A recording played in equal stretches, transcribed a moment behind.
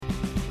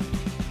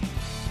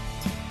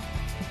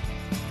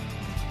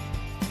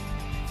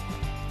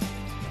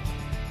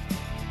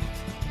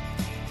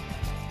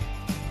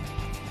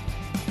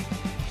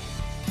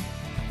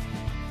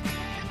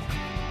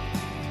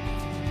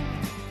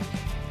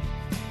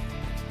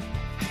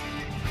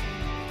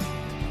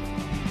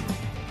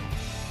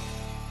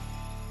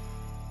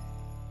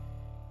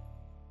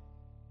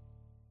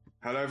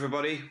Hello,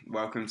 everybody.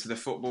 Welcome to the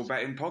Football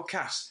Betting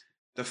Podcast,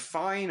 the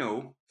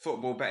final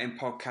football betting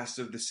podcast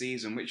of the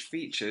season, which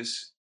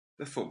features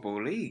the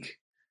Football League.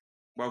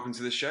 Welcome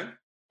to the show.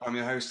 I'm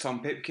your host,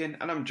 Tom Pipkin,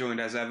 and I'm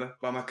joined as ever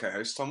by my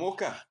co-host, Tom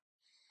Walker.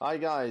 Hi,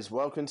 guys.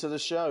 Welcome to the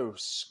show.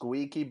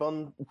 Squeaky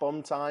bum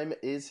time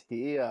is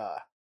here.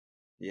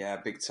 Yeah,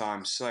 big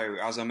time. So,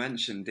 as I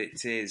mentioned,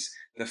 it is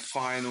the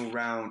final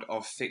round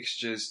of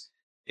fixtures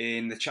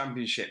in the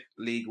Championship,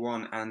 League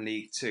One and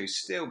League Two.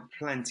 Still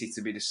plenty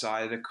to be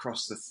decided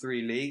across the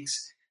three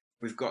leagues.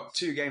 We've got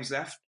 2 games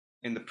left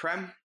in the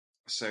Prem,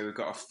 so we've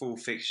got a full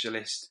fixture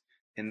list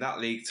in that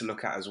league to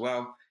look at as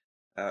well.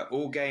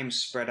 All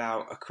games spread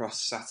out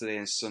across Saturday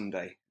and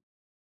Sunday.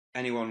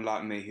 Anyone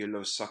like me who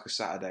loves Soccer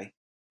Saturday,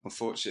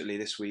 unfortunately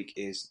this week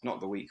is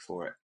not the week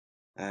for it,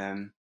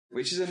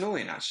 which is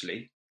annoying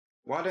actually.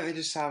 Why don't they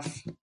just have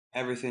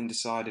everything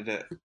decided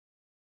at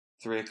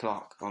 3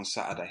 o'clock on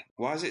Saturday?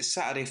 Why is it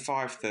Saturday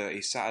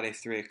 5:30, Saturday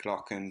 3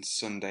 o'clock, and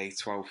Sunday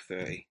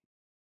 12:30?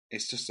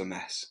 It's just a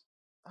mess.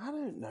 I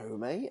don't know,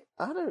 mate.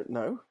 I don't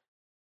know.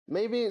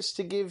 Maybe it's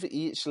to give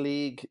each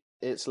league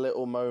its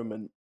little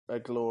moment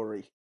of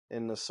glory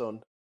in the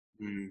sun.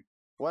 Mm.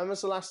 When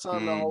was the last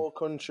time the whole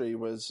country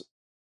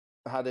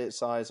had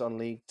its eyes on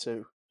League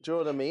Two? Do you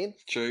know what I mean?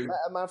 True.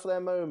 Let them have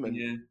their moment.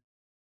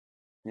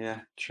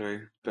 Yeah,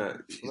 true.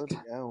 But Bloody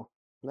hell.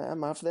 Let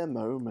them have their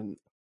moment.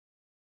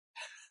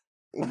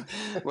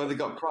 well, they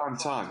got prime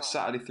time,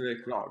 Saturday 3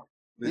 o'clock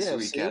this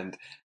weekend. See?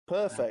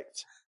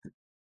 Perfect.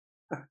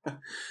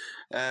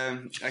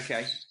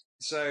 Okay,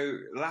 so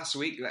last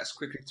week, let's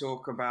quickly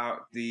talk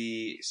about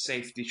the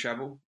safety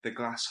treble, the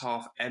glass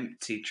half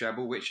empty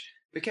treble, which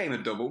became a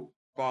double.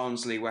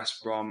 Barnsley,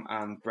 West Brom,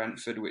 and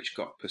Brentford, which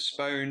got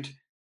postponed.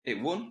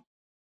 It won.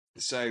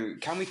 So,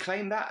 can we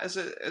claim that as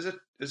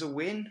a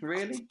win?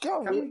 Really?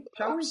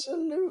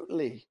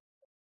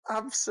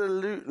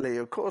 Absolutely.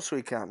 Of course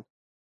we can.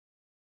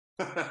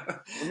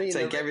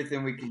 Take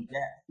everything we can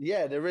get.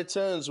 Yeah, the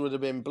returns would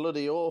have been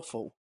bloody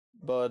awful,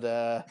 but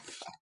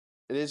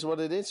it is what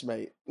it is,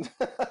 mate.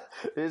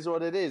 It is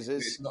what it is.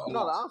 It's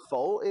not our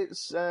fault.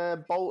 It's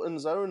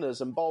Bolton's owners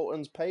and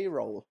Bolton's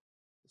payroll.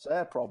 It's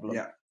their problem.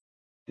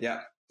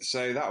 Yeah.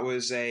 So that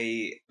was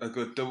a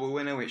good double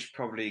winner, which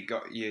probably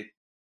got your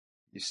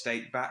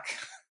stake back.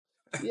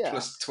 Yeah.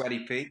 Plus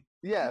 20p.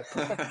 Yeah.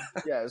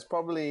 Yeah, it's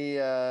probably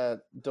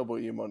double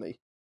your money.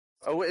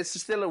 Oh,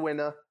 it's still a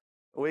winner.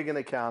 We're going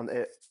to count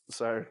it.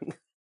 So,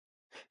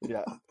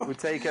 yeah, we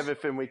take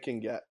everything we can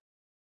get.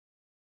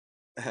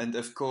 And,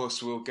 of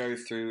course, we'll go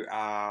through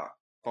our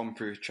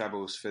bomb-proof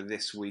trebles for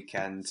this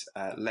weekend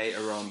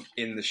later on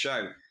in the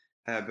show.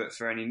 But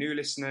for any new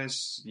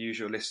listeners,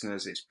 usual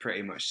listeners, it's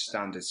pretty much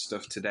standard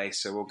stuff today.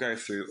 So we'll go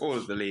through all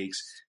of the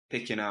leagues,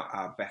 picking out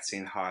our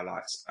betting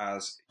highlights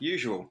as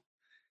usual.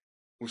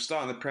 We'll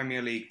start in the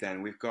Premier League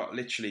then. We've got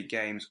literally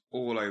games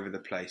all over the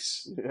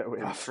place.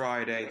 Yeah,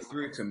 Friday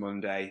through to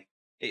Monday.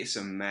 It's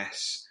a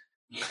mess.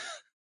 You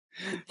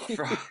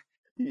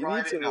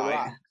need to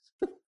relax.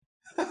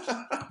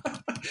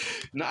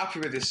 Not happy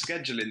with the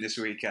scheduling this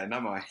weekend,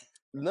 am I?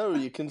 No,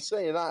 you can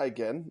say that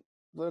again.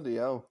 Bloody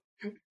hell.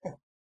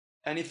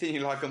 Anything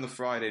you like on the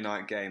Friday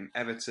night game,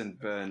 Everton,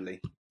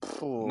 Burnley.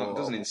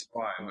 Doesn't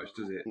inspire much,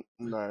 does it?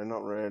 No,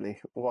 not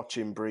really.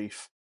 Watching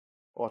brief.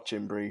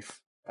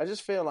 I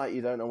just feel like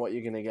you don't know what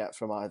you're going to get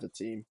from either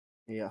team.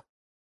 Yeah.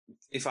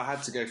 If I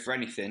had to go for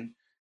anything,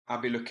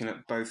 I'd be looking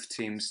at both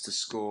teams to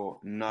score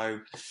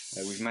no.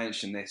 We've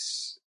mentioned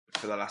this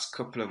for the last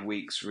couple of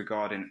weeks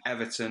regarding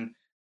Everton.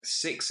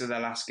 6 of their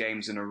last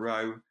games in a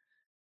row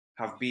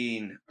have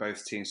been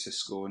both teams to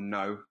score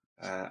no.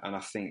 And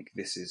I think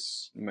this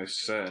is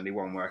most certainly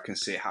one where I can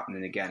see it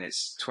happening again.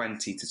 It's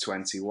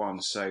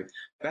 20-21, so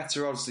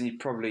better odds than you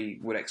probably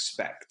would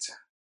expect.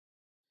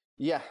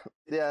 Yeah,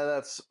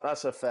 that's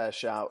a fair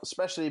shout,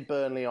 especially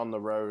Burnley on the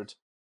road.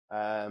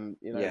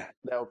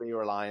 They'll be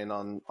relying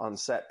on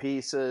set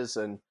pieces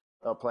and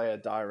they'll play a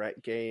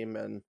direct game.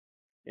 And,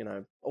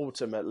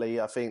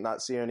 ultimately, I think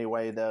that's the only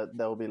way that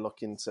they'll be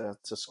looking to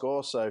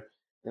score. So,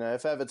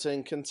 if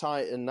Everton can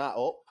tighten that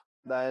up,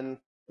 then,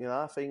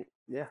 I think,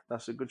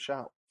 that's a good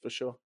shout for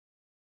sure.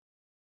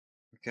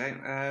 Okay,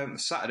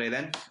 Saturday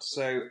then.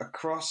 So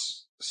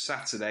across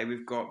Saturday,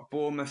 we've got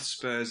Bournemouth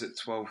Spurs at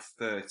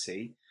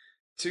 12:30.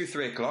 2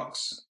 3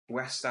 o'clocks,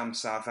 West Ham,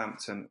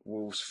 Southampton,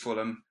 Wolves,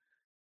 Fulham.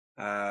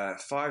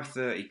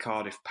 5:30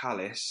 Cardiff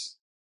Palace,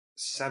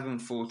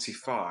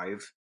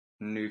 7:45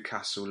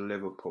 Newcastle,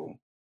 Liverpool.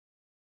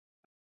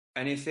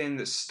 Anything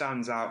that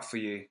stands out for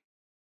you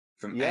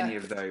from any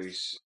of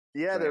those?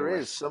 Yeah, there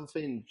is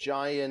something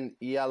giant,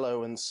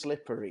 yellow and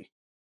slippery.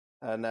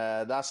 And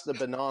that's the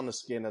banana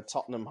skin of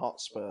Tottenham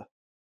Hotspur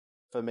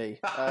for me.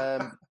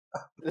 To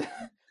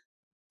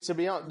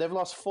be honest, they've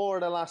lost 4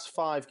 of the last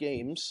 5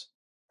 games,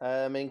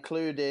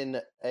 including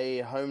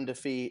a home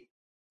defeat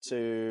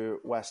to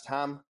West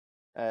Ham.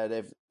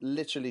 They've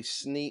literally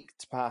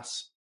sneaked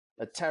past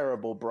a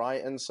terrible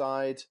Brighton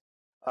side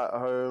at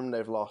home.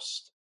 They've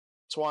lost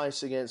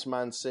twice against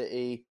Man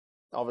City.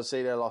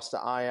 Obviously, they lost to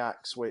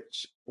Ajax,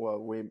 which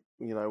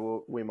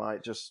we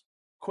might just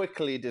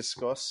quickly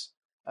discuss.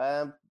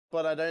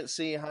 But I don't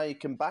see how you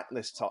can back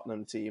this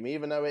Tottenham team,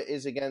 even though it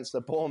is against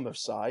the Bournemouth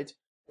side,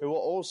 who are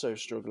also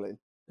struggling.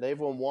 They've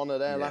won 1 of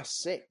their last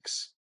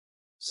 6.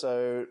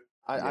 So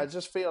I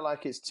just feel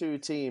like it's 2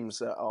 teams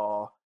that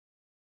are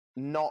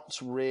not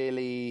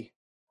really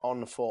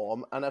on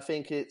form. And I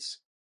think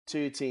it's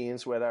 2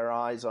 teams where their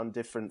eyes on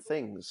different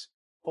things.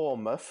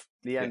 Bournemouth,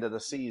 the end of the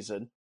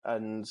season,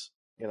 and,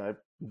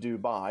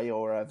 Dubai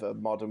or wherever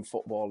modern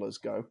footballers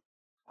go.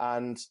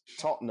 And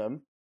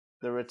Tottenham,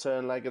 the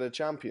return leg of the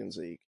Champions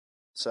League.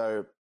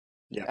 So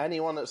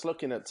anyone that's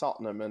looking at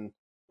Tottenham and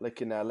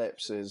licking their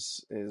lips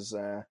is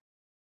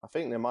I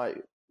think they might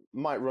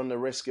run the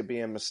risk of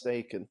being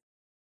mistaken.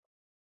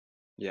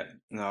 Yeah,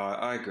 no,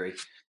 I agree.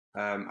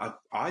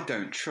 I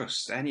don't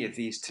trust any of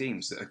these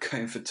teams that are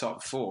going for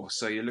top 4.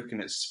 So you're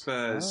looking at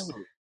Spurs,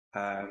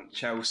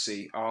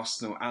 Chelsea,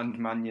 Arsenal, and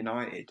Man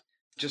United.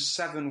 Just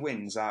 7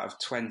 wins out of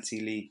 20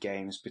 league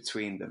games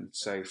between them.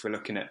 So if we're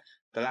looking at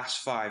the last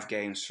 5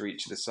 games for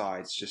each of the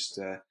sides, just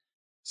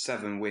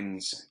 7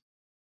 wins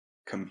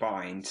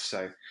combined.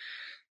 So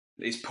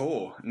it's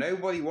poor.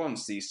 Nobody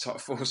wants these top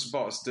 4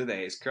 spots, do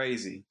they? It's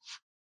crazy.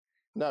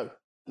 No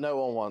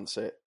one wants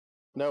it.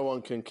 No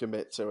one can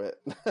commit to it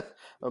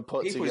and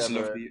put People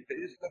together.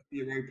 They just love the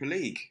Europa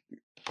League.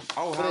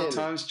 Oh, how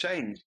times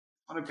change.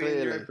 I want to be in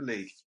the Europa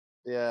League.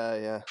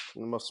 Yeah, it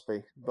must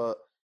be. But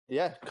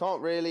yeah,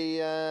 can't really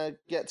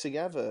get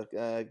together,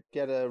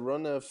 get a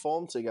run of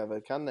form together,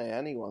 can they?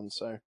 Anyone?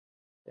 So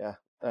yeah,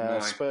 No.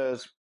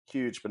 Spurs,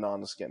 huge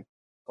banana skin.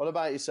 What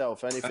about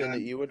yourself? Anything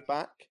that you would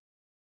back?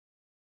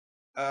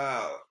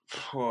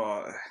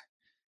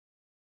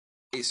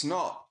 It's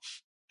not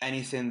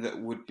anything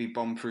that would be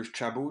bomb-proof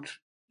trebled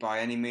by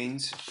any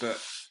means,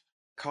 but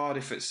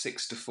Cardiff at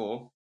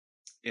 6-4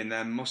 in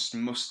their must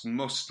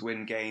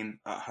win game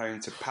at home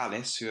to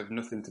Palace, who have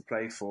nothing to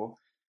play for.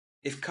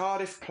 If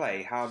Cardiff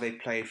play how they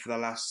played for the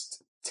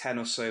last 10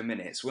 or so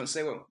minutes, once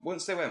they went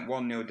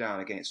 1-0 down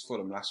against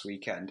Fulham last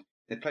weekend,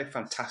 they played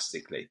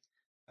fantastically.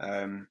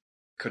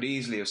 Could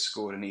easily have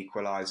scored an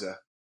equaliser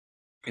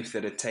if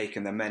they'd have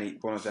taken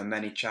one of their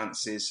many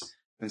chances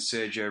when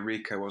Sergio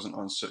Rico wasn't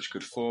on such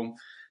good form.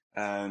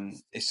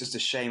 It's just a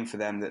shame for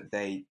them that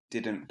they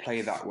didn't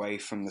play that way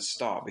from the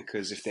start,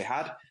 because if they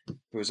had, there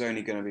was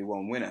only going to be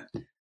one winner.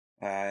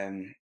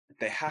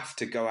 They have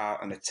to go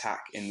out and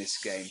attack in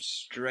this game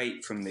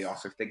straight from the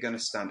off if they're going to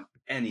stand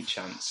any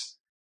chance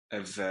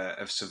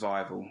of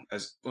survival,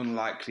 as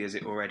unlikely as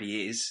it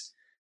already is.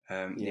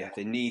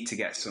 They need to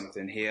get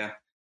something here.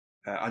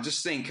 I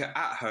just think at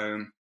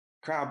home,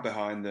 crowd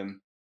behind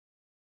them,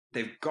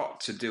 they've got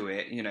to do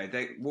it.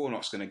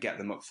 Warnock's going to get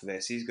them up for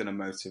this. He's going to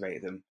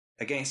motivate them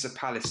against a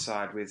Palace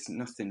side with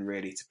nothing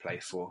really to play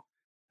for.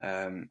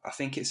 I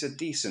think it's a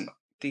decent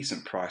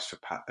price for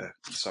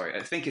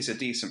I think it's a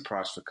decent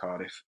price for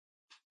Cardiff.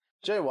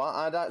 Do you know what?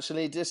 I'd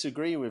actually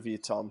disagree with you,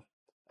 Tom.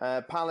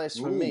 Palace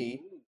for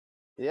me,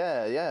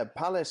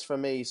 Palace for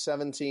me,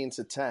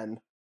 17-10.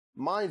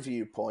 My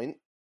viewpoint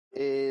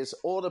is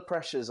all the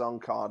pressure's on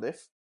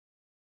Cardiff.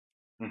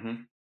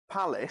 Mm-hmm.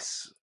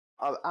 Palace,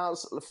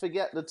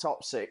 forget the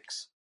top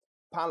 6.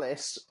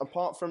 Palace,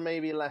 apart from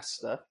maybe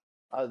Leicester,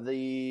 are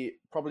the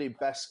probably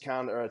best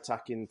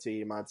counter-attacking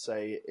team, I'd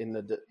say, in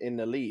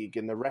the league,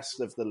 in the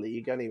rest of the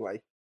league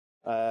anyway.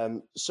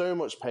 So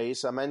much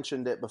pace. I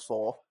mentioned it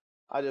before.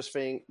 I just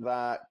think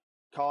that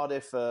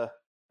Cardiff are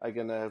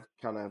going to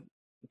kind of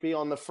be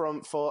on the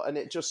front foot, and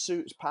it just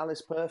suits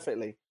Palace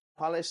perfectly.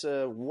 Palace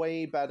are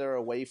way better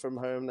away from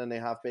home than they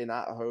have been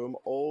at home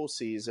all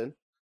season.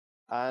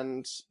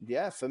 And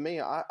yeah, for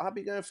me, I'd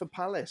be going for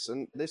Palace.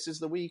 And this is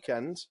the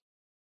weekend.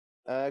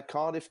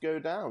 Cardiff go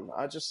down.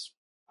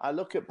 I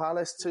look at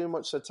Palace, too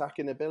much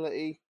attacking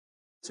ability,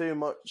 too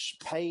much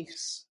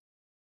pace.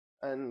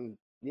 And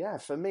yeah,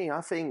 for me,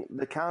 I think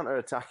the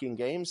counter-attacking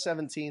game,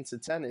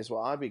 17-10 is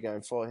what I'd be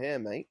going for here,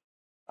 mate.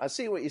 I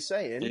see what you're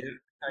saying.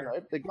 Yeah.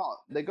 They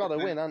got to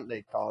win, haven't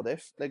they,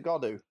 Cardiff? They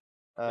got to.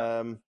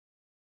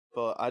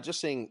 But I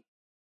just think,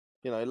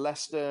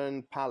 Leicester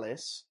and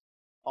Palace,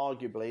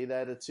 arguably,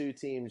 they're the 2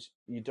 teams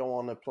you don't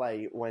want to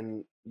play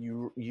when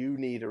you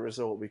need a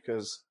result,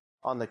 because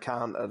on the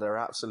counter, they're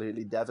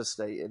absolutely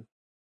devastating.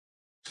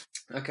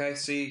 Okay,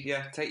 take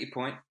your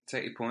point.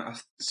 I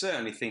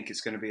certainly think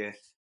it's going to be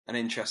an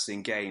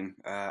interesting game.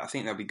 I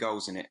think there'll be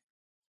goals in it.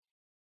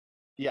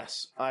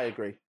 Yes, I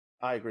agree.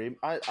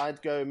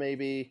 I'd go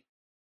maybe,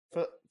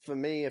 for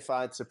me, if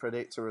I had to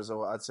predict a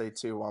result, I'd say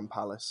 2-1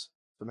 Palace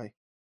for me.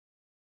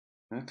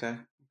 Okay.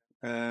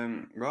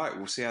 Right,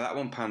 we'll see how that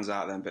one pans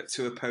out then. But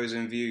 2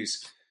 opposing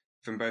views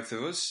from both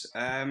of us.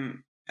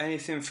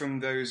 Anything from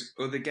those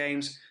other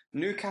games?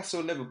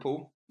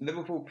 Newcastle-Liverpool.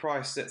 Liverpool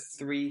priced at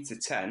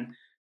 3-10.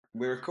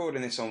 We're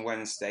recording this on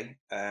Wednesday.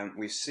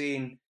 We've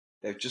seen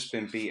they've just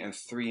been beaten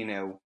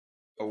 3-0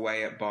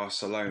 away at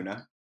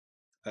Barcelona.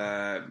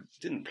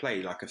 Didn't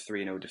play like a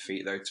 3-0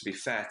 defeat, though, to be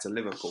fair to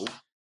Liverpool.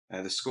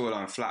 The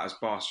scoreline flatters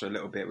Barca a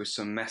little bit with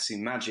some Messi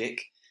magic.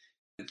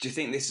 Do you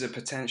think this is a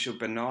potential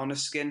banana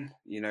skin?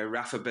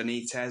 Rafa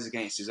Benitez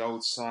against his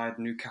old side.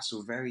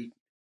 Newcastle very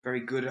very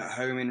good at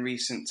home in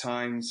recent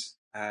times.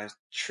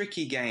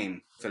 Tricky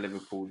game for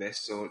Liverpool,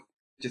 this. Or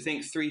do you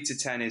think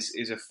 3-10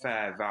 is a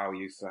fair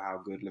value for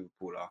how good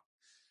Liverpool are?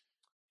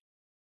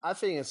 I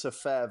think it's a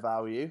fair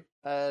value.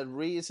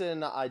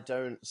 Reason I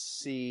don't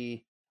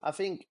see, I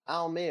think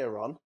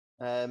Almiron,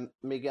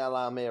 Miguel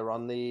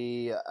Almiron,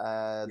 the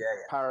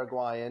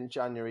Paraguayan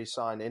January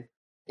signing,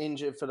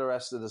 injured for the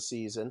rest of the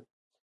season.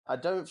 I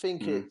don't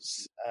think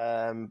it's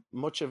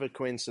much of a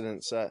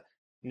coincidence that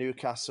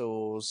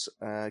Newcastle's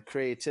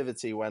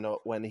creativity went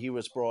up when he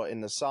was brought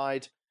in the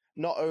side,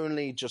 not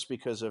only just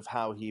because of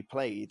how he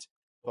played,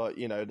 but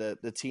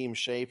the team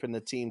shape and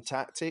the team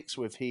tactics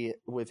with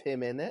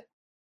him in it.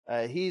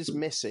 He's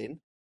missing,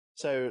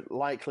 so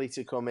likely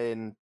to come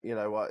in,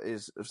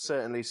 is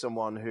certainly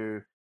someone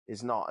who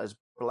is not as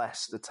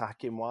blessed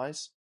attacking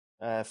wise.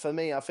 For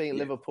me, I think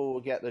Liverpool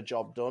will get the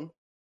job done.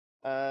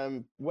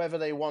 Whether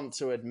they want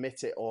to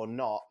admit it or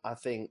not, I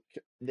think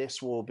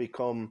this will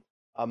become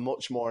a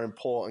much more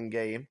important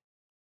game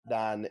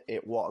than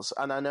it was.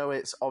 And I know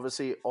it's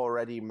obviously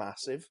already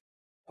massive,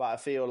 but I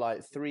feel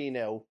like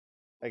 3-0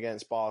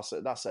 against Barca,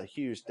 that's a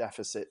huge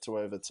deficit to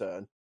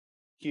overturn.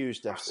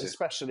 Huge deficit,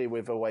 especially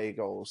with away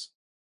goals.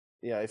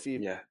 If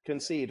you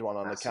concede one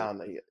on the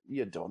counter,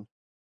 you're done.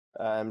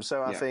 I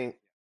think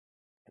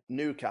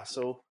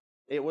Newcastle,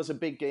 it was a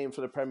big game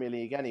for the Premier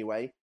League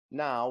anyway.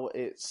 Now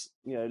it's,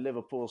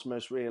 Liverpool's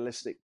most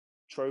realistic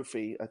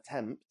trophy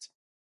attempt.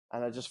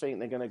 And I just think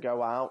they're going to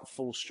go out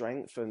full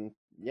strength and,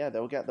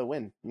 they'll get the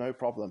win. No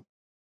problem.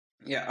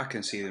 Yeah, I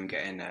can see them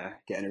getting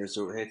a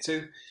result here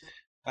too.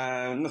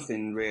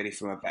 Nothing really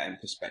from a betting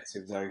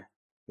perspective, though,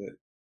 that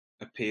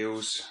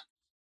appeals.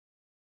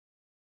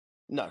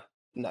 No,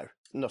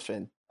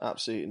 nothing.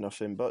 Absolutely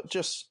nothing. But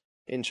just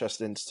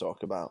interesting to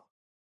talk about.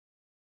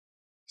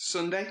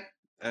 Sunday,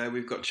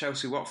 we've got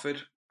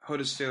Chelsea-Watford,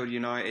 Huddersfield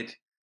United,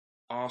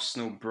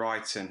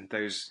 Arsenal-Brighton.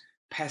 Those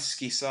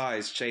pesky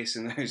sides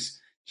chasing those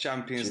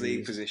Champions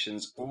League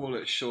positions, all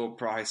at short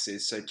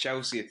prices. So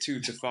Chelsea are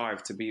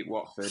 2-5 to beat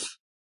Watford,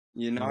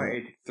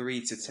 United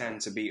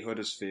 3-10 to beat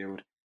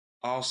Huddersfield,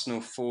 Arsenal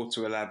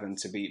 4-11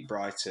 to beat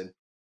Brighton.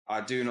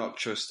 I do not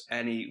trust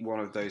any one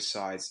of those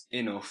sides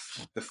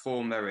enough. The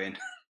form they're in,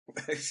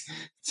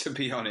 to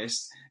be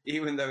honest,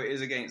 even though it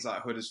is against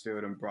like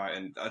Huddersfield and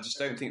Brighton, I just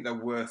don't think they're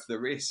worth the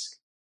risk.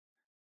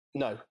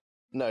 No,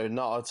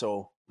 not at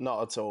all.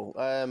 Not at all.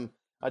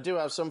 I do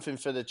have something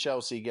for the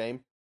Chelsea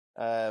game.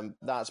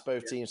 That's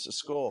both teams to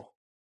score.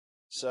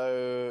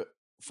 So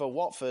for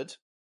Watford,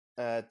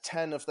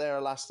 10 of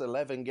their last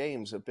 11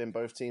 games have been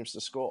both teams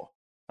to score.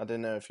 I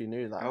didn't know if you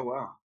knew that. Oh,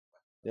 wow.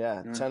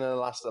 Yeah, 10 of the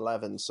last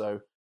 11. So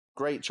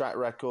great track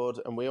record.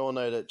 And we all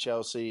know that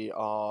Chelsea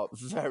are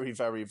very,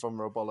 very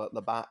vulnerable at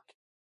the back.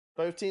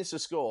 Both teams to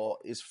score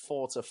is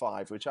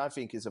 4-5, which I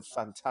think is a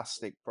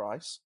fantastic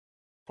price.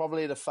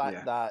 Probably the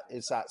fact that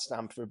it's at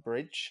Stamford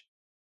Bridge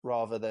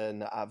rather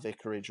than at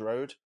Vicarage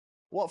Road.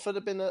 Watford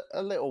have been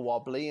a little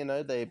wobbly,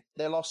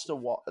 they lost to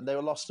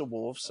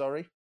Wolves,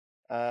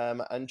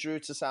 and drew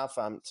to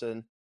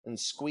Southampton and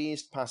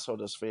squeezed past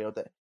Huddersfield.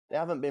 They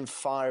haven't been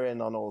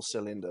firing on all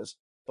cylinders,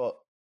 but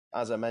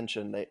as I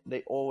mentioned,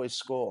 they always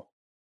score.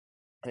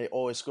 They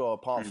always score.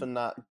 Apart from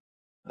that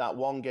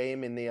one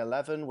game in the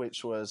 11,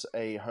 which was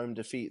a home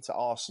defeat to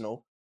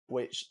Arsenal,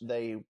 which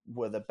they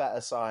were the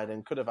better side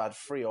and could have had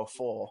 3 or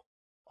 4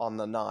 on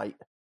the night.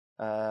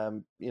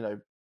 10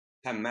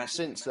 men.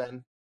 Since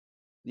then,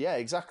 yeah,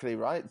 exactly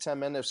right. 10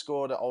 men have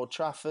scored at Old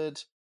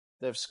Trafford.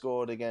 They've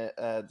scored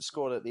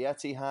scored at the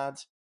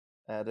Etihad.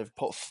 They've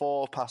put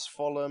 4 past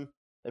Fulham.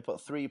 They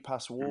put 3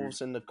 past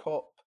Wolves in the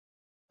cup.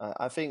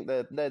 I think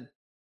they're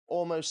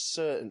almost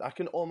certain.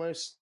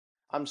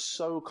 I'm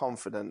so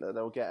confident that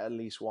they'll get at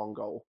least 1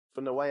 goal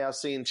from the way I've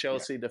seen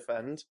Chelsea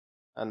defend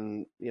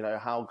and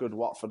how good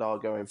Watford are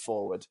going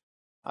forward.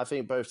 I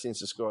think both teams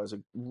to score is a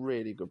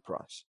really good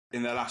price.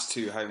 In their last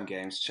 2 home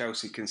games,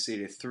 Chelsea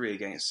conceded 3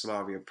 against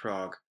Slavia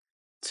Prague,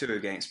 2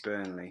 against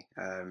Burnley.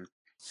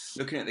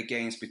 Looking at the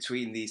games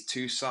between these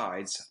 2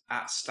 sides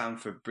at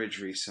Stamford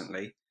Bridge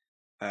recently,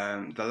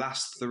 the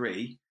last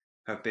 3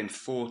 have been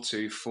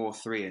 4-2,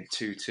 4-3 and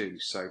 2-2.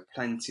 So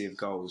plenty of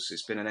goals.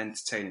 It's been an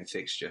entertaining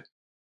fixture.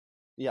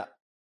 Yeah,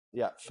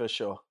 for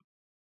sure.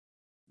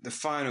 The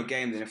final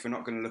game then, if we're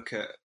not going to look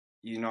at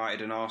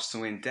United and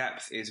Arsenal in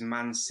depth, is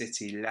Man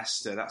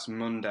City-Leicester. That's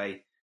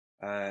Monday.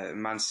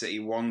 Man City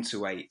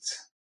 1-8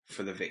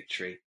 for the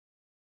victory.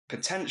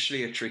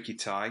 Potentially a tricky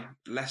tie.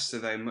 Leicester,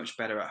 though, much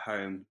better at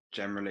home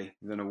generally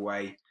than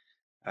away.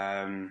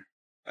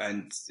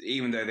 And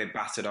even though they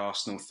battered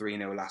Arsenal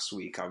 3-0 last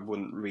week, I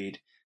wouldn't read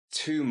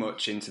too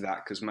much into that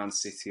because Man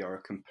City are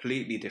a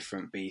completely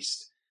different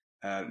beast.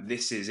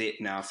 This is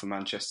it now for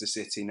Manchester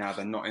City. Now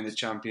they're not in the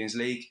Champions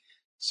League.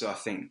 So I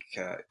think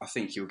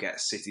you'll get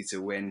City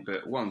to win,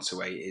 but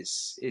 1-8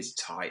 is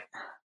tight.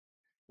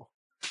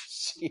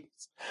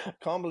 Jeez.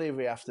 Can't believe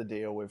we have to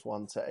deal with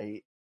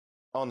 1-8.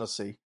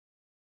 Honestly,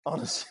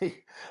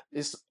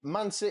 it's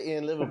Man City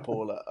and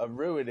Liverpool are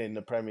ruining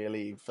the Premier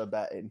League for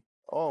betting.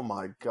 Oh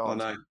my God!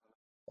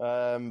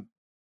 I know.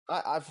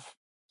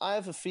 I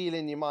have a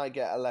feeling you might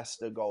get a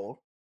Leicester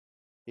goal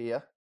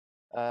here.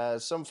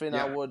 Something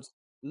I Yeah. would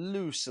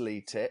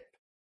loosely tip.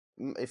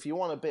 If you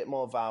want a bit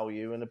more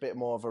value and a bit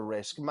more of a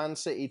risk, Man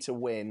City to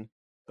win,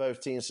 both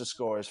teams to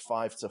score is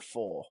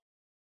 5-4.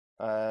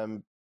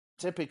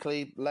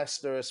 Typically,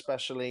 Leicester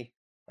especially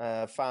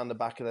found the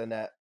back of the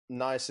net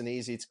nice and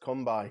easy to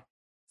come by.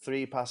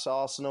 3 past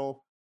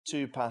Arsenal,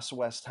 2 past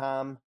West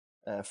Ham,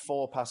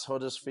 4 past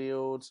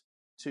Huddersfield,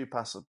 2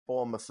 past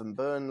Bournemouth and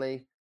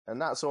Burnley,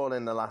 and that's all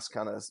in the last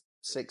kind of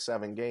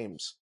 6-7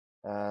 games.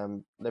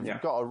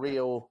 They've got a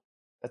real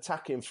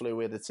attacking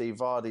fluidity.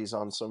 Vardy's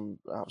on some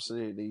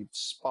absolutely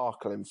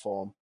sparkling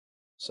form.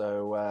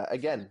 So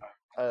again,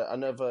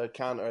 another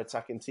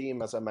counter-attacking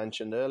team, as I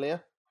mentioned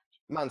earlier.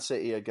 Man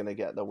City are going to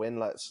get the win.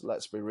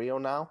 Let's be real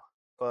now.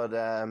 But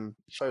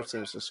both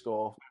teams to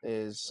score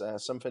is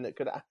something that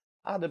could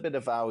add a bit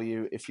of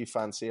value if you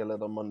fancy a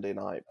little Monday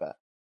night bet.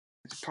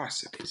 The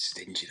price is a bit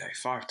stingy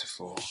though,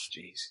 5-4.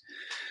 Jeez.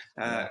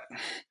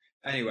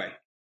 Anyway,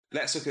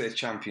 let's look at the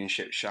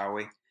Championship, shall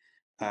we?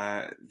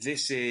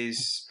 This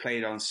is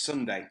played on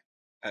Sunday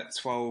at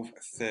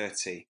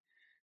 12:30.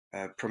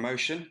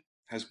 Promotion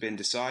has been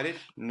decided.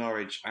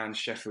 Norwich and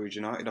Sheffield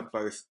United are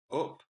both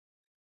up.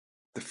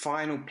 The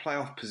final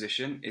playoff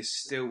position is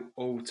still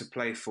all to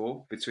play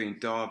for between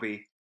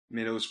Derby,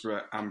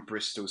 Middlesbrough and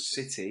Bristol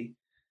City.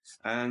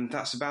 And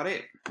that's about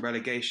it.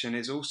 Relegation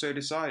is also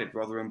decided.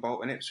 Rotherham,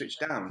 Bolton, Ipswich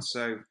down.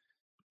 So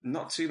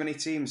not too many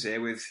teams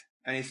here with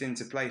anything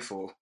to play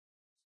for.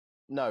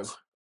 No,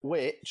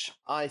 which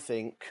I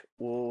think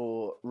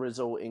will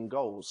result in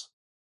goals,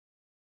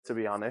 to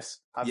be honest.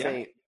 I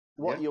think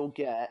what you'll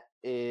get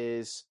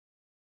is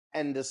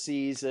end of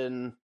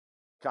season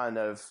kind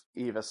of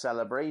either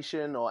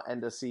celebration or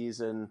end of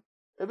season.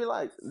 It'll be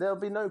like, there'll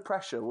be no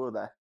pressure, will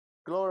there?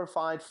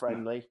 Glorified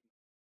friendly.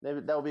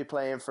 They'll be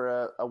playing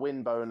for a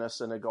win bonus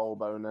and a goal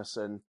bonus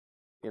and,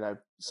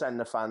 send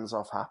the fans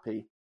off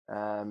happy.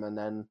 And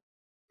then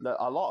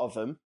a lot of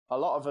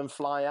them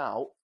fly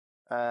out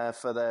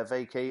for their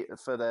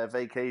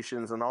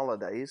vacations and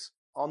holidays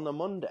on the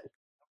Monday.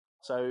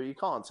 So you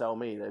can't tell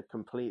me they're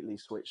completely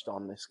switched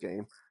on this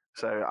game.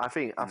 So I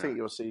think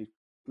you'll see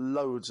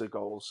loads of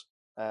goals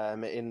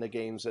in the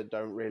games that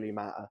don't really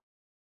matter.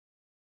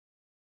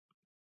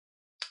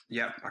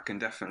 Yeah, I can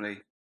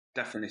definitely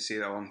see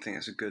that one. I think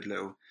it's a good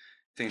little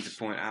thing to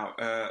point out.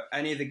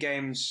 Any of the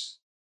games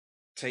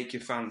take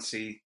your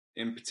fancy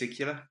in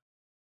particular?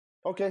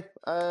 Okay,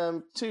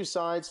 2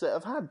 sides that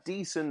have had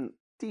decent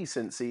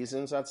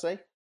seasons, I'd say.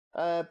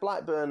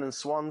 Blackburn and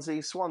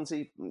Swansea.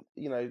 Swansea,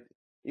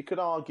 you could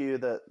argue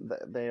that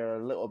they are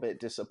a little bit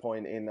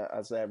disappointing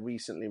as they're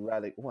recently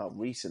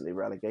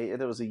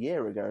relegated. It was a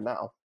year ago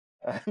now,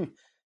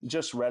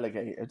 just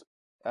relegated.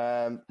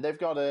 They've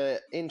got an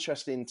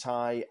interesting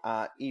tie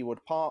at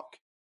Ewood Park.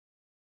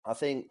 I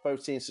think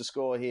both teams to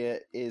score here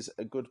is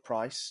a good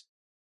price.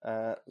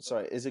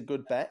 Is a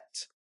good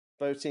bet.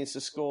 Both teams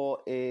to score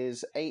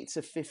is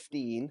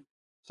 8-15.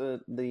 So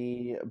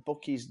the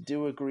bookies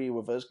do agree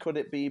with us. Could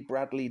it be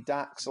Bradley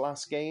Dack's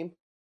last game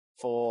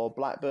for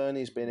Blackburn?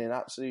 He's been in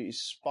absolutely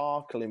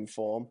sparkling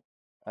form.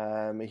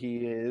 He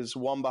is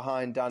one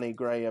behind Danny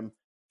Graham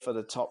for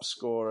the top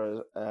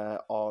scorer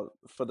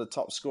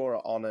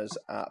honours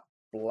at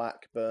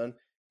Blackburn.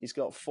 He's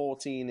got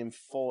 14 in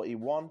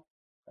 41.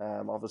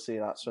 Obviously,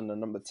 that's from the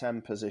number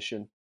 10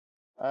 position.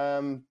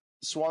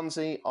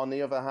 Swansea, on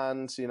the other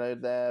hand,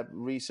 their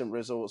recent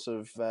results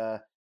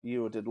have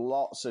yielded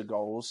lots of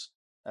goals.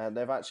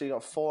 They've actually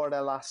got 4 of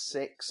their last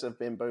 6 have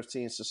been both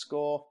teams to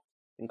score,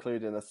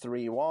 including a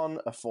 3-1,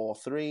 a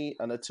 4-3,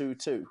 and a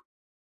 2-2.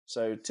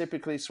 So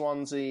typically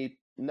Swansea,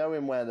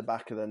 knowing where the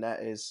back of the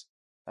net is,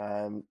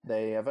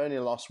 they have only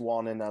lost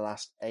 1 in their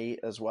last 8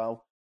 as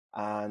well.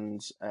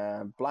 And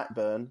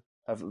Blackburn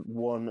have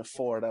won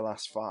 4 of their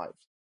last 5.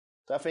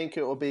 So I think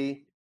it will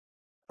be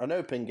an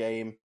open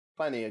game,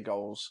 plenty of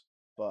goals.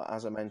 But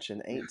as I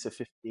mentioned,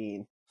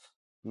 8-15,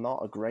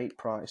 not a great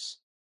price.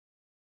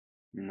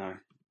 No,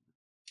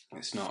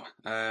 it's not.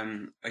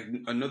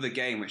 Another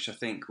game which I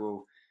think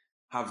will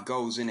have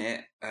goals in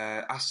it,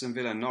 Aston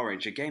Villa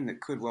Norwich, a game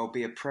that could well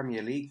be a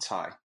Premier League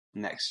tie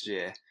next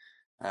year.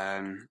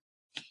 I'm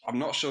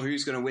not sure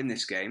who's going to win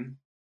this game,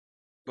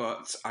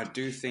 but I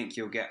do think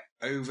you'll get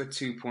over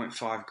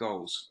 2.5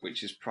 goals,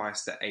 which is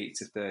priced at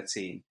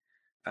 8-13.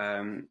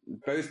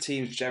 Both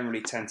teams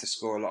generally tend to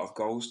score a lot of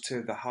goals,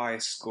 to the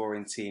highest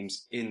scoring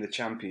teams in the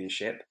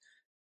Championship.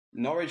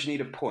 Norwich need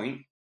a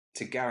point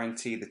to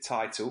guarantee the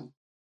title.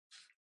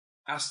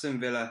 Aston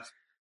Villa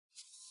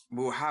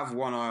will have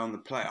one eye on the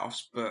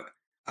playoffs, but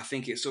I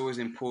think it's always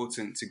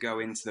important to go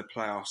into the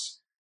playoffs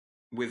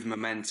with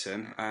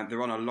momentum.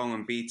 They're on a long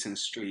unbeaten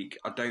streak.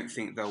 I don't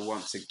think they'll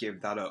want to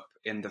give that up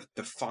in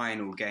the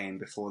final game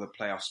before the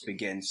playoffs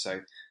begin.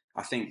 So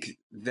I think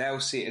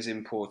they'll see it as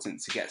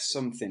important to get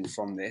something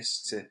from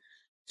this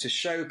to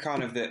show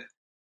kind of that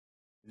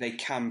they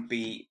can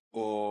beat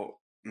or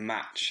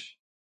match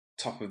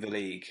top of the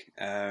league.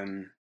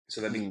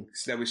 So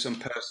there'll be some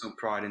personal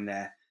pride in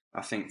there,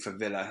 I think, for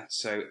Villa.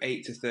 So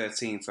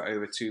 8-13 for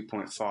over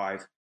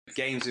 2.5.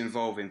 games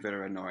involving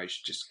Villa and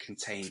Norwich just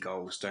contain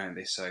goals, don't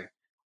they? So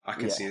I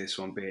can see this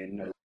one being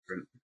no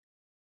different.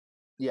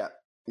 Yeah.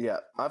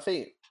 I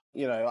think,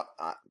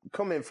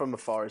 coming from a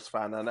Forest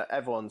fan, and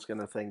everyone's going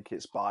to think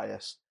it's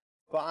biased,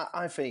 but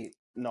I think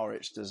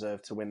Norwich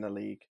deserve to win the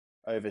league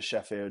over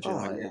Sheffield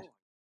United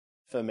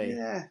for me.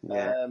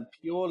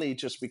 Purely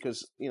just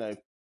because,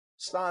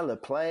 style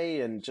of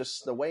play and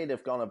just the way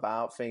they've gone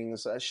about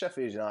things.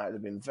 Sheffield United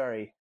have been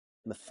very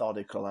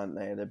methodical, haven't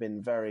they? They've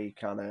been very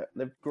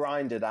they've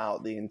grinded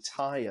out the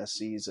entire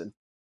season,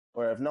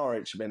 whereas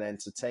Norwich have been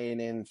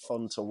entertaining,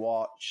 fun to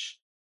watch.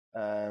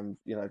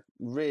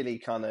 Really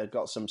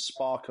got some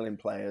sparkling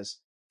players.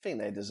 I think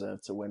they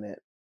deserve to win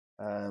it.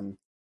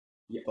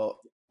 But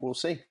we'll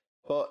see.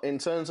 But in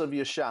terms of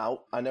your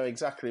shout, I know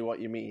exactly what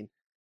you mean.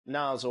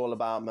 Now it's all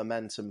about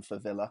momentum for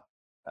Villa.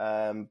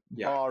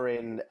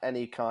 Barring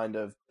any kind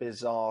of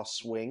bizarre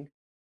swing,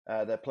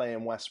 they're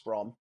playing West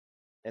Brom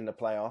in the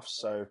playoffs,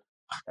 so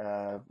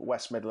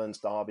West Midlands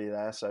derby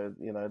there. So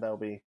they'll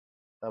be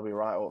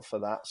right up for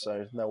that.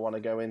 So they'll want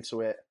to go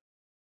into it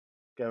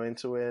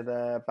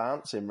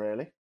bouncing,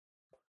 really.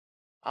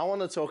 I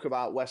want to talk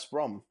about West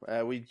Brom.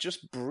 We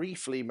just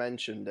briefly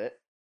mentioned it.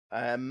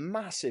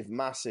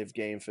 Massive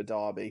game for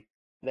Derby.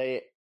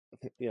 They,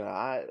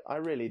 I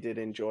really did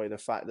enjoy the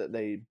fact that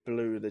they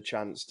blew the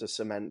chance to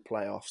cement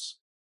playoffs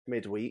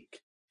midweek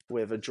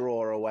with a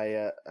draw away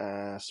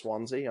at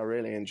Swansea. I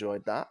really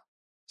enjoyed that.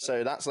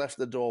 So that's left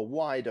the door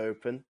wide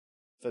open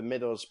for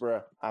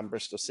Middlesbrough and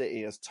Bristol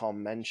City, as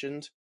Tom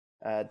mentioned.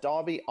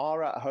 Derby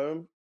are at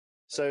home,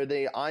 so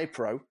the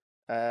iPro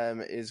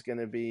is going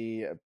to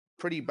be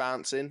pretty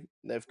bouncing.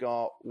 They've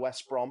got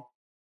West Brom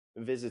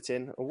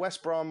visiting.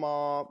 West Brom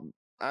are,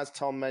 as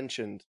Tom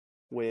mentioned,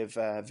 with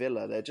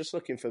Villa. They're just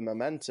looking for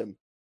momentum,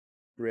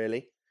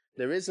 really.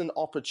 There is an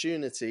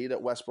opportunity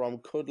that West Brom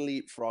could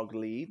leapfrog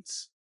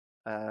Leeds,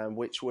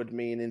 which would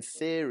mean, in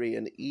theory,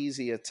 an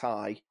easier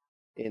tie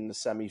in the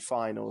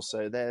semi-finals.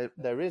 So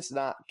there is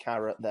that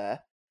carrot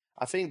there.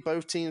 I think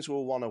both teams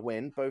will want to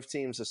win. Both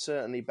teams are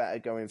certainly better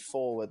going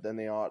forward than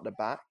they are at the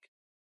back.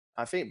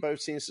 I think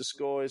both teams to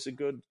score is a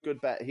good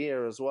bet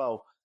here as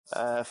well.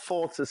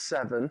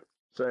 4-7.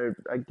 So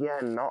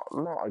again,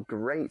 not a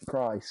great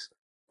price,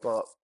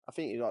 but I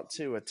think you've got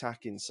two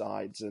attacking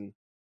sides and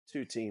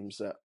two teams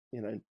that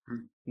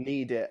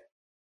need it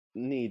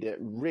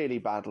really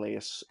badly,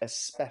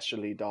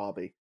 especially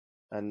Derby.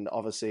 And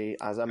obviously,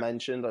 as I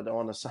mentioned, I don't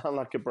want to sound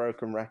like a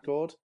broken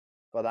record,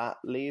 but that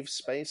leaves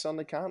space on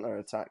the counter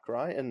attack,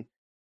 right? And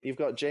you've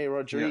got Jay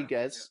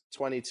Rodriguez,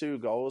 22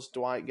 goals,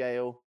 Dwight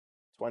Gale,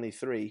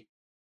 23.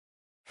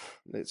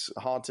 It's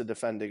hard to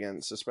defend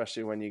against,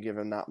 especially when you give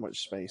him that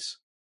much space.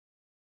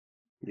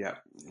 Yeah,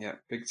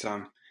 big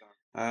time.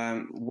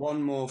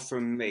 One more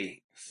from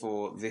me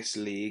for this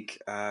league.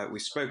 We've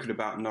spoken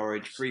about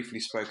Norwich, briefly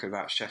spoken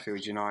about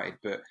Sheffield United,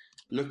 but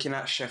looking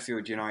at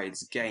Sheffield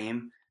United's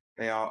game,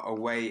 they are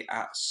away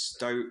at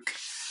Stoke,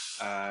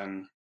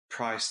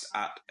 priced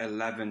at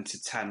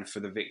 11-10 for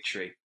the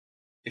victory.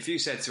 If you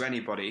said to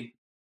anybody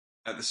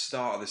at the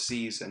start of the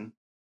season,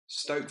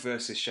 Stoke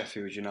versus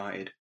Sheffield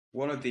United,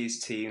 one of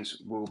these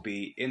teams will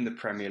be in the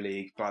Premier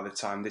League by the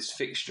time this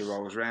fixture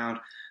rolls round,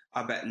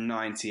 I bet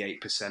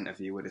 98% of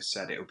you would have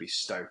said it would be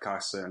Stoke. I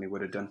certainly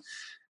would have done.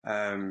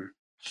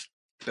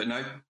 But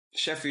no,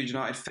 Sheffield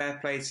United, fair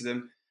play to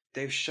them.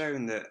 They've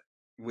shown that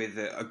with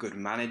a good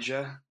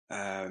manager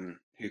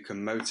who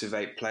can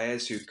motivate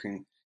players, who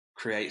can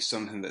create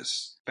something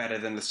that's better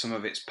than the sum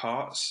of its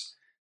parts,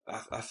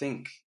 I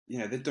think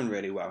they've done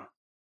really well,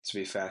 to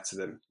be fair to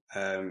them.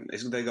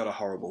 They've got a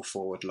horrible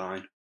forward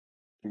line,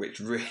 which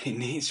really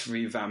needs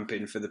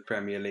revamping for the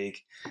Premier League.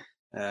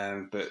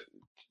 But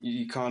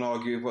you can't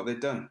argue with what they've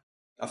done.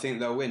 I think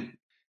they'll win.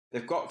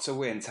 They've got to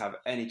win to have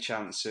any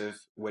chance of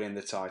winning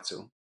the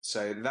title.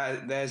 So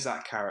there's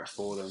that carrot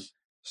for them.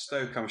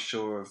 Stoke, I'm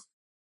sure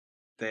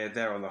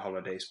they're on the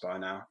holidays by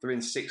now. They're in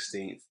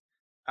 16th.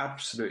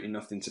 Absolutely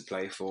nothing to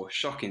play for.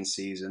 Shocking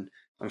season.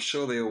 I'm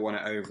sure they all want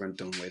it over and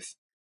done with.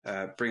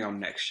 Bring on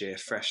next year.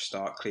 Fresh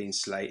start, clean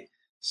slate.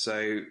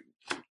 So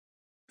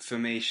for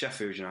me,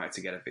 Sheffield United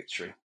to get a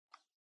victory.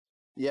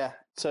 Yeah,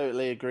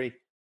 totally agree.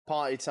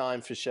 Party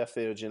time for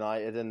Sheffield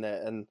United, isn't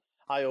it? And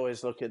I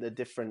always look at the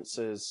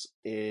differences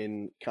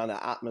in kind of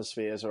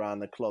atmospheres around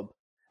the club.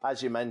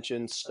 As you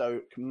mentioned,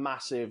 Stoke,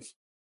 massive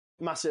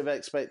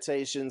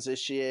expectations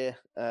this year.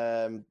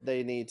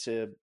 They need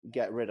to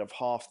get rid of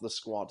half the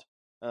squad.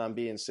 And I'm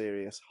being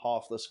serious.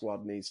 Half the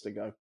squad needs to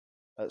go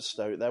at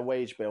Stoke. Their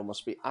wage bill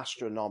must be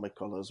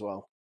astronomical as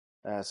well.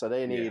 So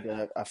they need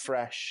a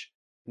fresh,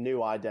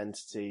 new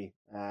identity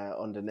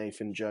under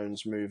Nathan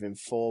Jones moving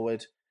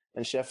forward.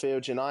 And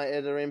Sheffield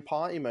United are in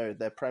party mode.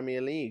 They're Premier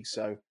League.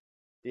 So,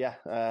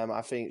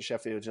 I think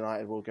Sheffield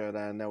United will go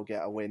there and they'll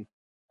get a win.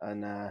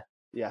 And,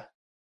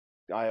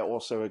 I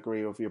also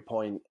agree with your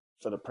point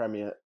for the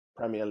Premier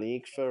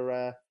League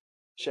for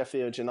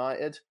Sheffield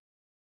United.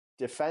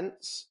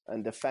 Defence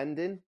and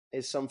defending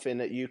is something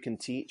that you can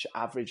teach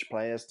average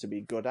players to be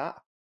good at.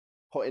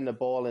 putting the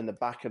ball in the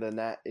back of the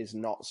net is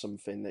not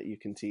something that you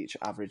can teach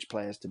average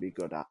players to be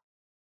good at.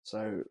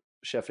 So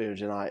Sheffield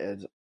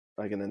United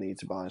are going to need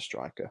to buy a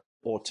striker,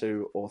 or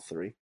 2 or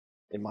 3,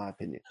 in my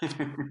opinion.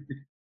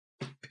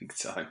 Big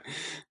time.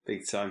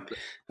 Big time.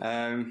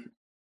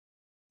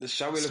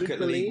 Shall we look Super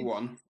at League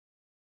One?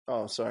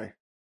 Oh, sorry.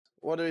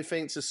 What do we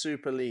think to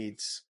Super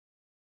Leeds?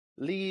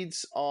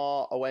 Leeds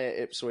are away at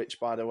Ipswich,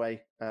 by the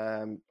way.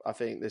 I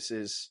think this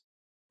is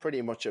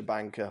pretty much a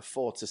banker,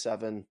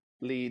 4-7.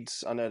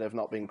 Leeds, I know they've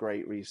not been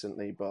great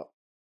recently, but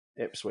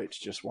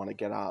Ipswich just want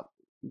to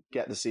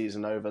get the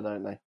season over,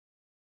 don't they?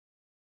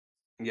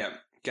 Yeah,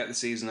 get the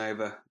season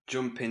over,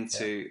 jump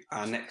into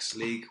our next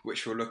league,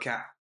 which we'll look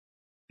at,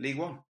 League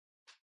One.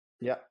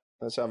 Yeah,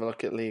 let's have a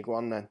look at League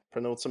One then.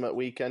 Penultimate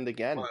weekend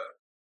again.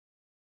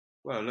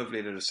 Well,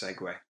 lovely little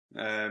segue.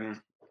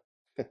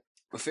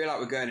 I feel like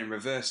we're going in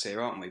reverse here,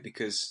 aren't we?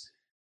 Because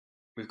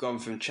we've gone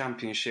from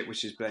Championship,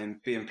 which is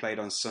being played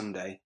on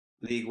Sunday,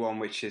 League One,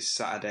 which is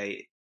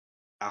Saturday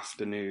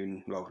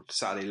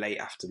late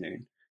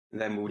afternoon. And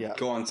then we'll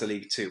go on to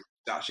League Two,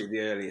 actually the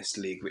earliest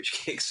league, which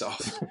kicks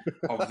off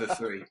of the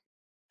 3.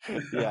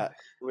 We've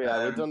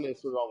done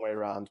this the wrong way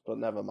around, but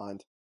never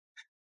mind.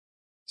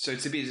 So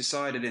to be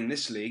decided in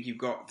this league, you've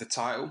got the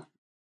title.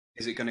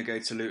 Is it going to go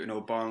to Luton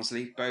or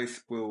Barnsley?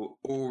 Both will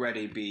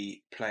already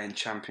be playing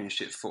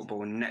Championship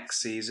football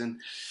next season.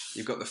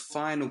 You've got the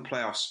final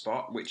playoff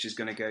spot, which is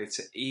going to go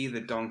to either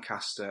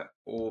Doncaster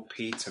or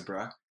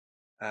Peterborough.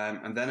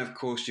 And then, of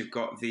course, you've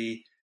got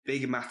the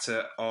big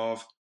matter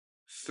of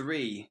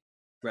 3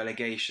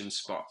 relegation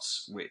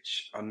spots,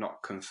 which are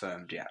not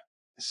confirmed yet.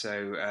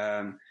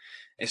 So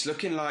it's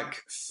looking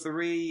like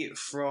 3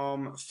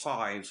 from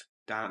 5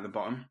 down at the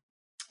bottom.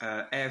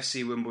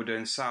 AFC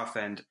Wimbledon,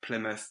 Southend,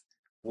 Plymouth,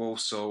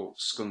 Walsall,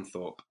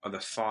 Scunthorpe are the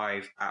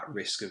 5 at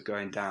risk of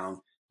going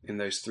down in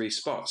those 3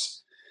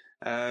 spots.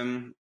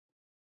 Plymouth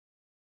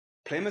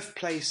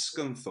plays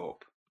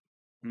Scunthorpe.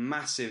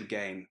 Massive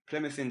game.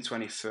 Plymouth in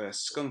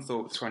 21st,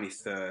 Scunthorpe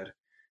 23rd.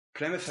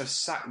 Plymouth have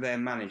sacked their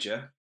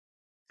manager,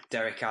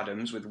 Derek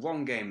Adams, with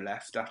 1 game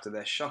left after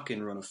their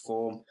shocking run of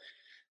form.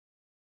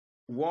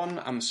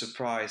 I'm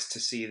surprised to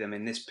see them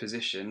in this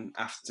position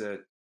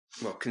after,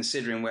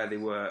 considering where they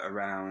were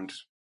around,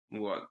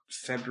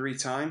 February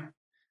time?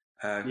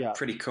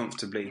 Pretty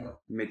comfortably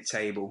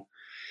mid-table.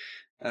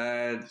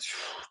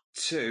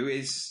 2,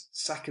 is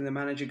sacking the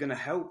manager going to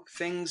help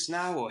things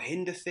now or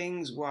hinder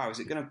things? Wow, is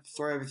it going to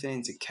throw everything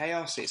into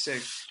chaos?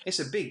 It's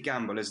a big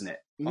gamble, isn't it?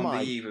 On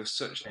the eve of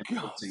such an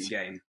important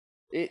game.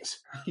 It's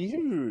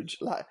huge.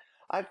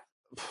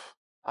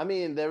 I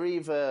mean, they're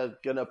either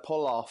going to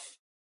pull off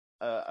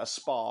a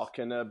spark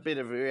and a bit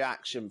of a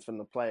reaction from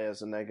the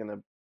players, and they're going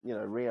to,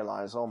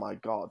 realize, oh my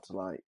God, do you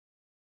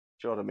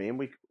know what I mean?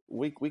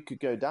 We could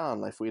go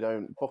down if we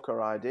don't book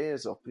our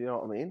ideas up, you know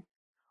what I mean?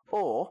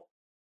 Or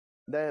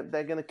they're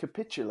going to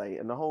capitulate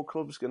and the whole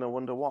club's going to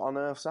wonder what on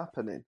earth's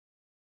happening.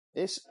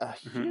 It's a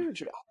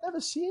huge... I've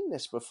never seen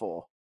this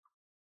before.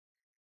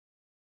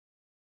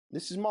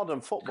 This is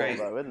modern football,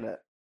 though, isn't it?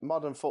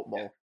 Modern football.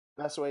 Yeah.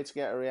 Best way to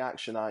get a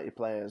reaction out of your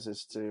players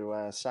is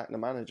to sack the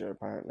manager,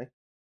 apparently.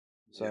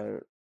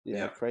 So,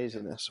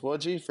 craziness. What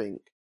do you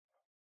think?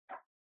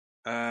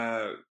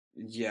 Mad.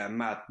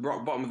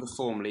 Rock bottom of the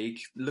form league.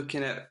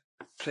 Looking at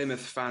Plymouth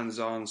fans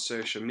on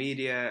social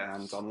media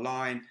and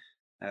online,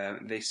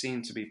 they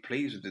seem to be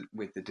pleased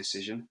with the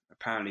decision.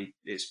 Apparently,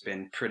 it's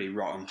been pretty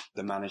rotten,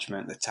 the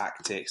management, the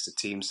tactics, the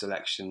team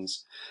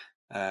selections.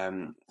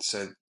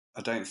 So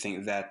I don't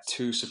think they're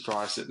too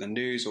surprised at the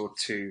news or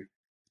too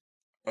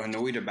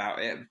annoyed about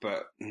it.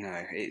 But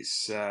no,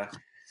 it's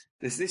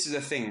this is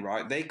a thing,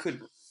 right? They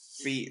could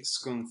beat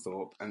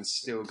Scunthorpe and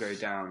still go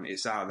down.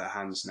 It's out of their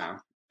hands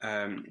now.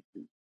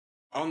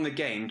 On the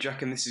game, do you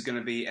reckon this is going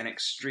to be an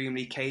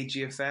extremely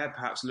cagey affair,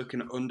 perhaps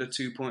looking at under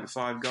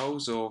 2.5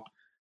 goals, or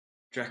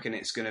do you reckon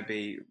it's going to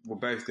be, we're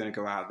both going to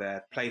go out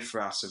there, play for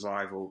our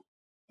survival,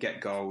 get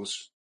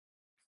goals,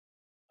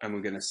 and we're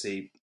going to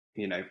see,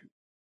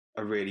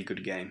 a really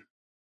good game?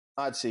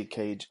 I'd say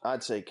cagey.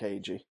 I'd say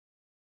cagey.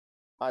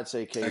 I'd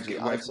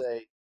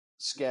say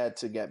scared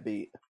to get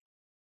beat.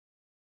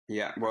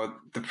 Yeah, well,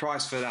 the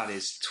price for that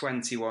is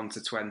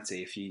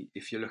 21-20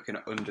 if you're looking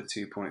at under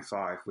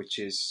 2.5, which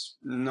is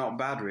not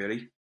bad,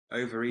 really.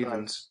 Over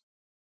evens.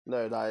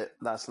 No,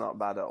 that's not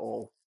bad at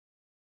all.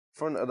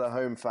 Front of the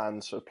home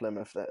fans for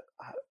Plymouth,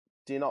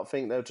 do you not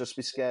think they'll just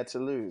be scared to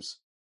lose?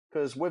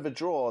 Because with a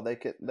draw,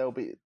 they'll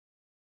be,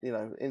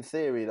 in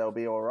theory, they'll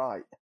be all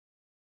right.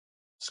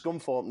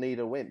 Scunthorpe need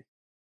a win.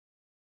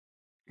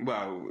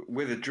 Well,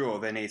 with a draw,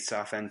 they need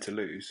Southend to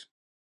lose.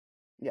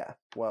 Yeah,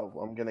 well,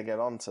 I'm going to get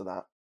on to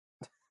that.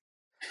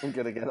 I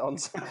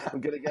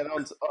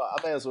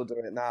may as well do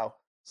it now.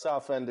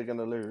 Southend are going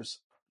to lose.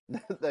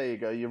 There you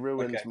go. You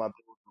ruined my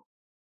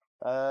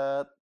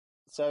build.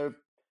 So,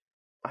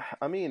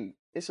 I mean,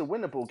 it's a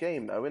winnable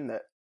game, though, isn't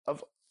it?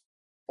 Of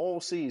all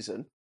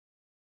season,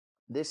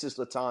 this is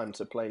the time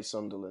to play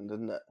Sunderland,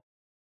 isn't it?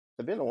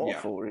 They've been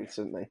awful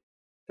recently.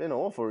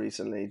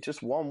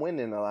 Just 1 win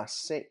in the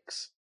last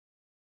 6.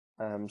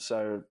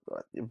 So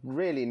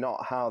really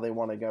not how they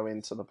want to go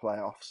into the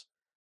playoffs.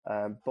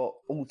 But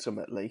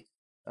ultimately,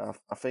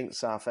 I think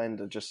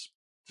Southend are just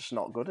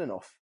not good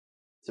enough,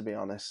 to be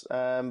honest.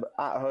 At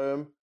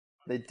home,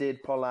 they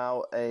did pull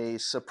out a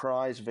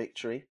surprise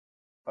victory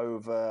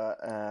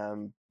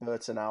over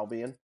Burton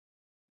Albion,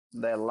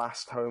 their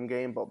last home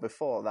game. But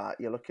before that,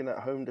 you're looking at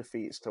home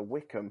defeats to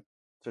Wycombe,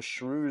 to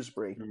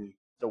Shrewsbury,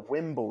 to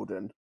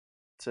Wimbledon,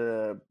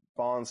 to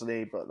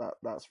Barnsley, but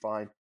that's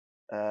fine.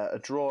 A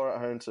draw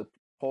at home to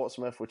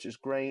Portsmouth, which is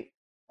great.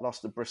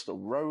 Lost to Bristol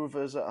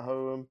Rovers at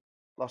home.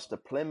 Lost to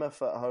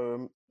Plymouth at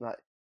home. Like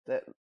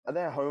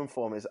their home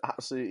form is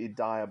absolutely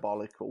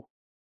diabolical.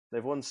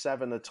 They've won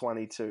 7 of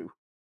 22,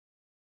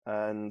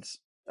 and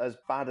as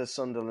bad as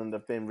Sunderland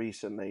have been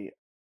recently,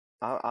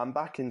 I'm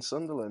back in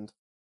Sunderland.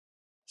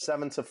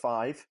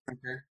 7-5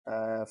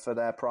 for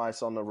their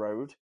price on the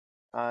road,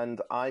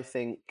 and I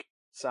think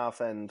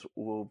Southend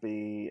will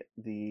be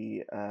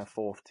the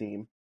fourth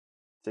team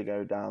to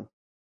go down,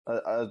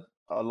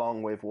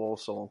 along with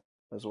Walsall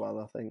as well,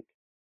 I think.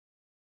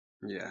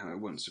 Yeah, it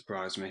wouldn't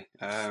surprise me.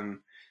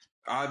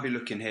 I'd be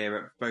looking here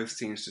at both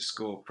teams to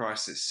score,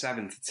 priced at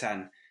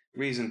 7-10.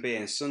 Reason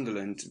being,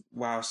 Sunderland,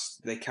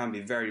 whilst they can be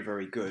very,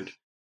 very good,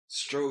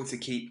 struggle to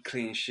keep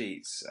clean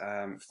sheets.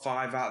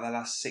 5 out of the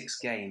last 6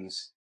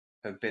 games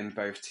have been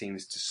both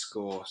teams to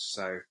score.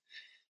 So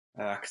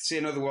I could see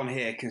another one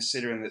here,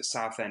 considering that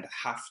Southend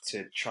have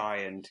to try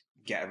and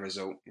get a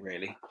result,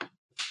 really.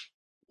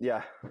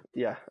 Yeah,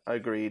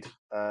 agreed.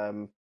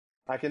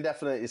 I can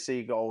definitely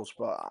see goals,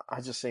 but I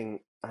just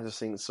think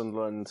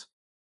Sunderland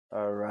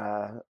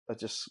are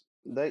just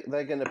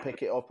they're going to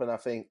pick it up, and I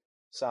think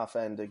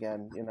Southend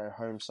again,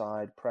 home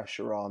side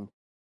pressure on.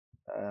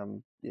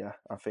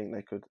 I think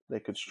they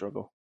could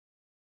struggle.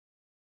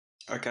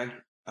 Okay,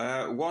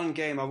 one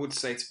game I would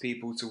say to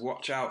people to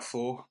watch out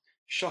for.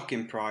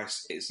 Shocking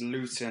price. It's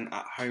Luton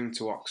at home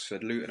to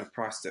Oxford. Luton are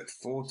priced at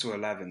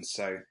 4-11,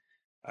 so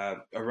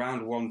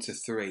around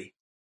 1-3,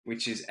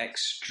 which is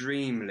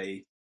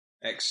extremely,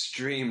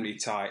 extremely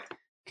tight.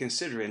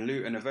 Considering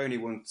Luton have only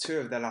won 2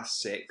 of their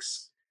last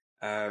 6,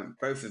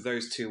 both of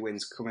those 2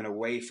 wins coming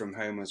away from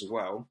home as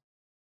well.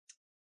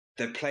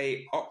 They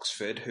play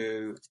Oxford,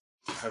 who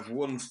have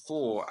won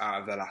 4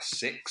 out of their last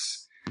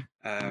 6,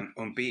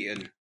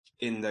 unbeaten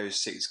in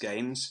those 6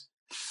 games.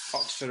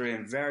 Oxford are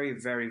in very,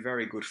 very,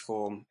 very good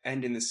form,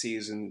 ending the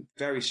season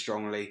very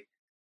strongly.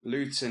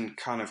 Luton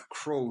kind of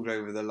crawled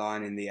over the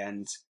line in the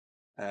end,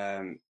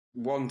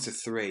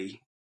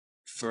 1-3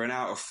 for an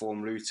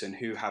out-of-form Luton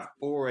who have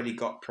already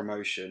got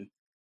promotion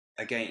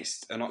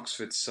against an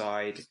Oxford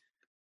side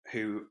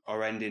who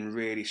are ending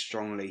really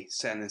strongly,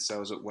 setting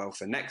themselves up well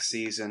for next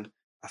season.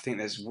 I think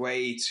there's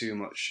way too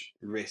much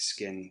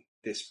risk in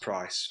this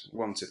price,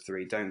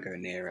 1-3. Don't go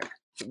near it.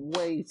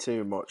 Way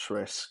too much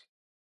risk.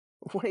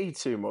 Way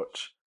too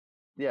much.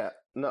 Yeah,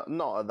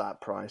 not at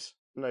that price.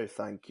 No,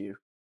 thank you.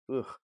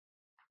 Ugh.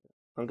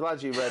 I'm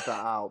glad you read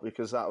that out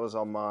because that was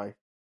on my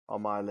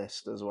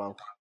list as well.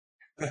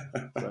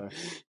 So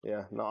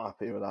yeah, not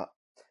happy with that.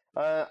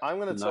 I'm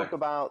going to talk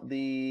about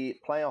the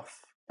playoff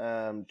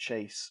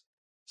chase.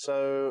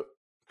 So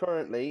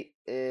currently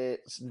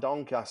it's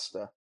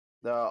Doncaster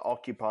that are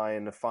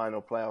occupying the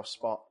final playoff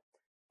spot,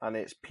 and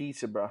it's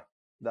Peterborough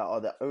that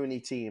are the only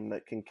team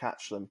that can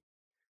catch them.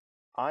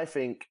 I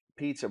think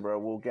Peterborough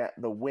will get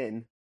the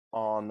win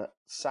on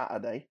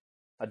Saturday.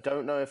 I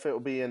don't know if it will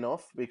be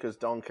enough because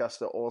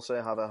Doncaster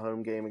also have a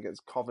home game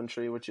against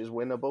Coventry, which is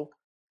winnable.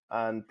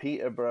 And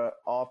Peterborough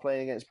are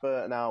playing against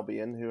Burton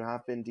Albion, who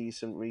have been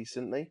decent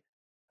recently.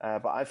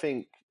 But I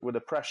think with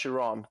the pressure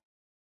on,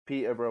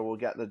 Peterborough will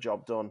get the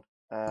job done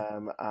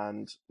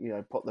and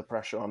put the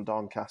pressure on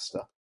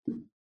Doncaster.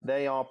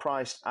 They are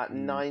priced at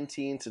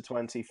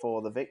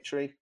 19-24 the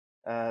victory.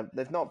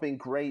 They've not been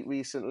great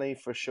recently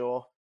for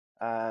sure.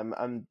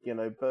 And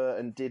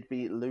Burton did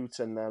beat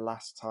Luton their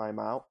last time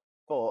out.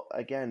 But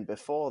again,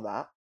 before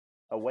that,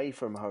 away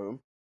from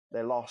home,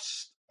 they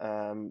lost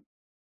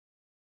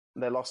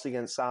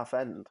against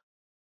Southend.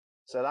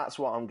 So that's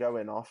what I'm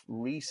going off.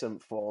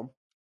 Recent form.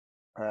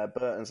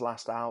 Burton's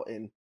last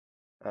outing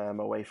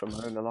away from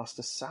home, they lost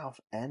to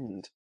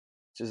Southend,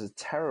 which is a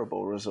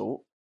terrible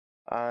result.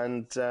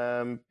 And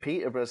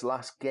Peterborough's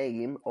last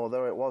game,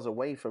 although it was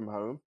away from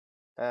home,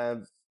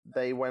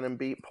 they went and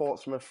beat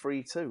Portsmouth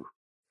 3-2.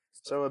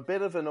 So a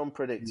bit of an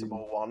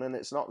unpredictable one, and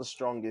it's not the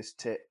strongest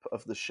tip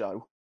of the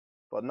show.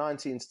 But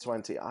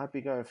 19-20, I'd be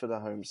going for the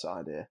home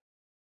side here.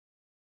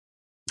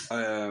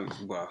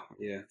 Well,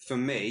 yeah. For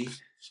me,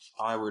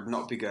 I would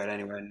not be going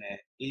anywhere near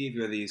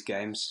either of these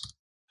games.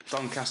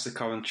 Doncaster,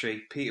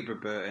 Coventry, Peterborough,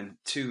 Burton,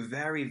 2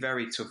 very,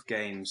 very tough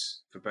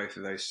games for both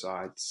of those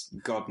sides.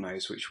 God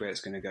knows which way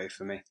it's going to go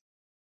for me.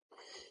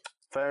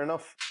 Fair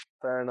enough.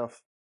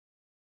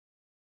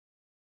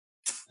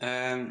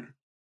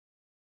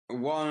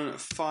 One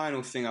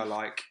final thing I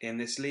like in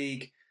this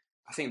league,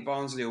 I think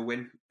Barnsley will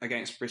win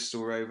against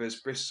Bristol Rovers.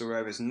 Bristol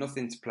Rovers,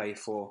 nothing to play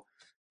for.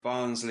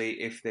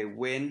 Barnsley, if they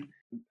win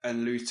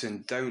and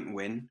Luton don't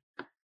win,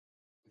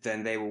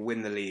 then they will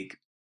win the league.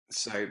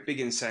 So big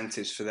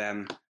incentives for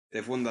them.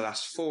 They've won the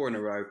last 4 in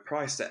a row,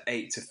 priced at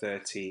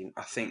 8-13.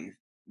 I think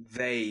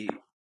they,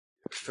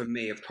 for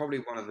me, are probably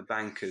one of the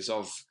bankers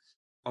of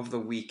the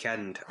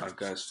weekend. I'd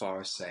go as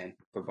far as saying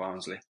for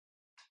Barnsley.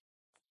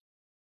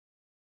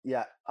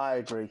 Yeah, I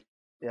agree.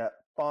 Yeah,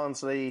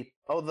 Barnsley.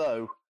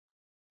 Although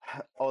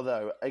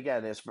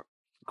again, it's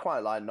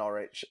quite like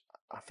Norwich.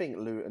 I think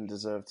Luton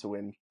deserve to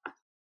win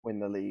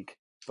the league,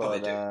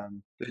 but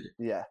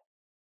yeah,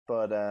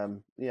 but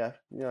yeah,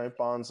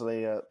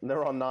 Barnsley.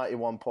 They're on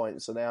 91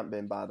 points, so they haven't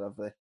been bad, have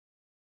they?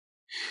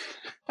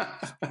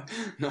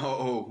 Not at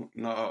all.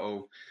 Not at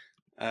all.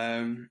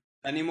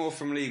 Any more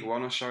from League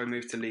One, or shall we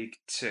move to League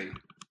Two?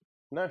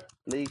 No,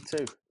 League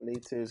Two.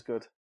 League Two is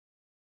good.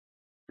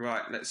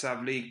 Right, let's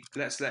let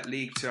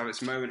League Two have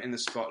its moment in the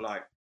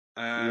spotlight.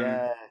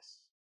 Yes.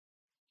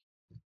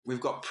 We've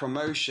got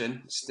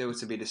promotion still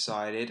to be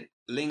decided.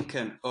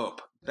 Lincoln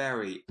up,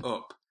 Bury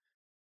up,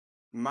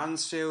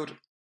 Mansfield,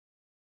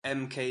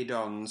 MK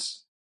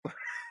Dons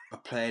are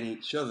playing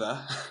each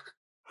other.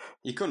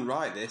 You couldn't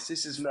write this.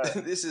 This is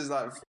this is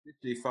like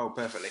literally fold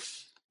perfectly.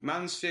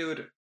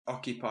 Mansfield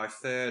occupy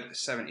third,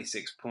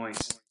 76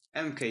 points.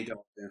 MK Dons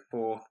in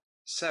fourth,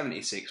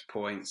 76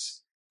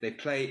 points. They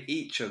play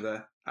each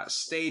other at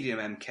Stadium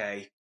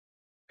MK.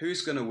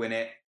 Who's going to win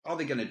it? Are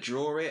they going to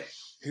draw it?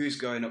 Who's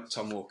going up,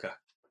 Tom Walker?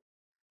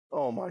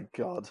 Oh my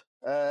God.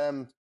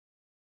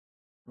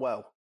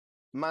 Well,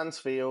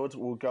 Mansfield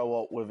will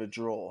go up with a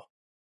draw.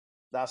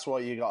 That's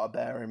what you got to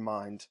bear in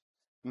mind.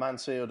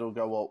 Mansfield will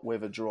go up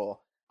with a draw.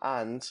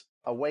 And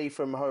away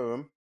from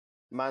home,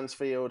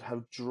 Mansfield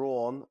have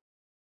drawn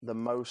the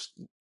most.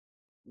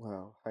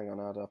 Well, hang on,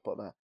 how do I put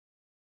that?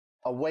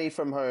 Away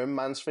from home,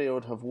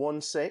 Mansfield have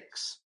won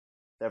 6,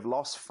 they've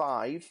lost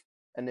 5,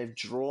 and they've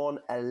drawn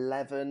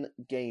 11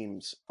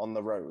 games on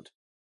the road.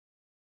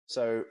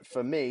 So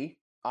for me,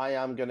 I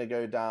am going to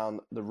go down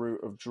the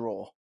route of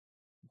draw.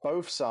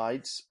 Both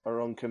sides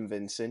are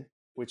unconvincing,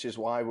 which is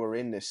why we're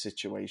in this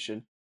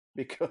situation,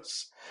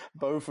 because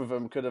both of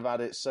them could have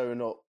had it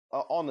sewn up,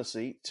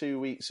 honestly, 2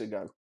 weeks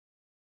ago.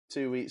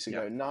 2 weeks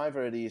ago. Yep.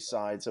 Neither of these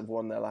sides have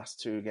won their last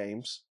 2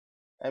 games.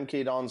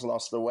 MK Dons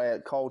lost away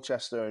at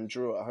Colchester and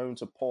drew at home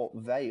to Port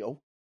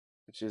Vale,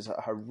 which is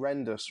a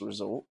horrendous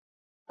result.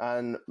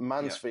 And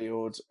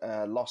Mansfield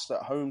lost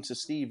at home to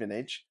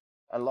Stevenage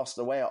and lost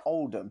away at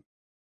Oldham.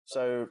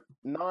 So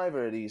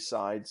neither of these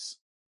sides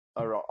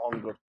are on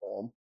good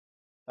form.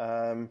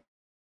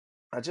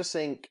 I just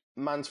think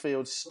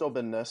Mansfield's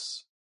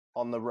stubbornness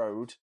on the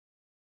road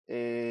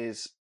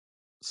is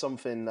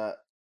something that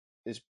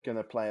is going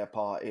to play a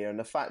part here. And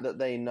the fact that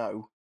they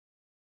know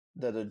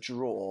that a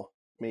draw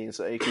means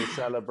that they can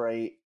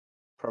celebrate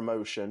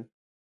promotion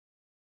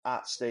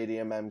at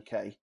Stadium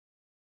MK.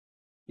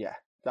 Yeah,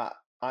 that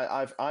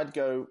I'd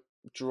go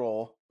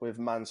draw with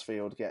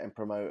Mansfield getting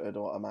promoted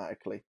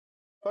automatically.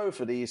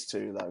 Both of these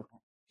two, though,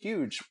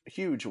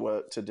 huge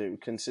work to do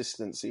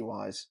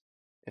consistency-wise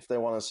if they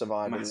want to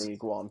survive in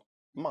League One.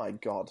 My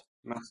God.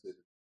 Massive.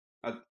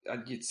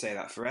 You'd say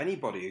that for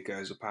anybody who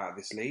goes up out of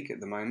this league at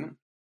the moment.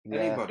 Yeah.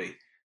 Anybody.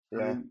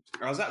 Yeah.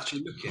 I was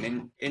actually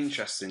looking,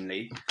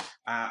 interestingly,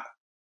 at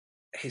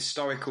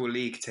historical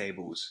league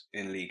tables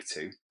in League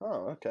Two.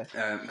 Oh, okay.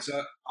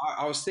 So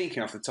I was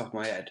thinking off the top of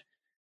my head,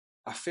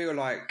 I feel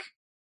like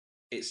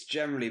it's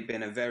generally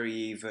been a very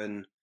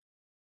even,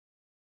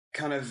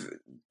 kind of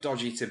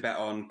dodgy to bet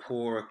on,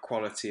 poorer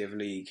quality of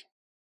league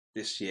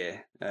this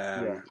year,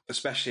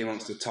 especially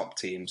amongst the top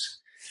teams.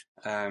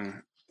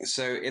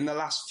 So in the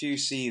last few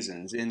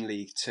seasons in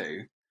League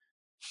Two,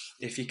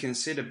 if you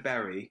consider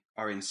Bury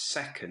are in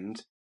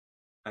second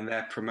and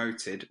they're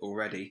promoted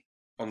already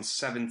on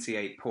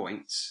 78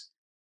 points,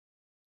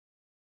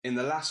 in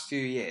the last few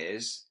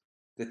years,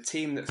 the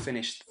team that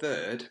finished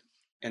third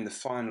in the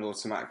final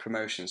automatic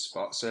promotion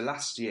spot, so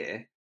last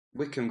year,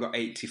 Wycombe got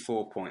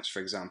 84 points,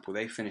 for example.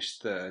 They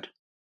finished third.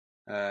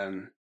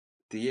 The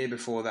year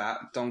before that,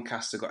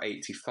 Doncaster got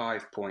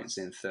 85 points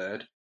in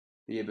third.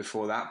 The year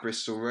before that,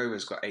 Bristol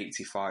Rovers got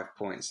 85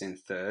 points in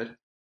third.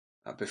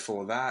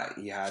 Before that,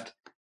 you had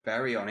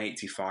Bury on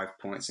 85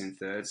 points in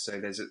third. So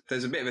there's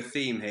a bit of a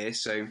theme here.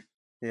 So,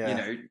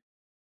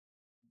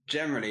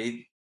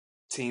 generally,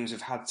 teams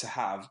have had to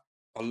have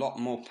a lot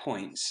more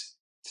points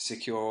to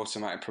secure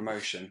automatic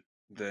promotion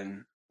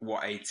than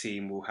what a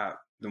team will have,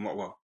 than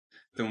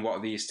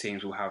what these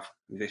teams will have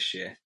this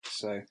year.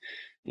 So,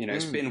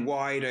 it's been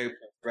wide open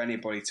for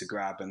anybody to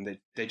grab, and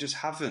they just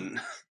haven't.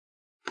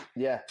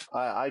 Yeah,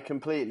 I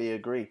completely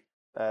agree.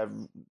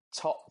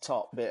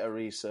 Top bit of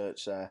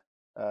research there.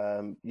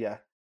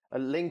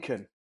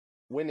 Lincoln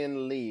winning the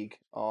league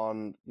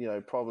on,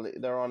 probably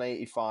they're on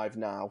 85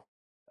 now.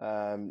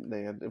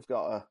 They've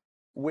got a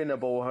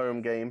winnable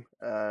home game,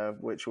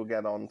 which we'll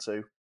get on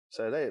to.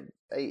 So they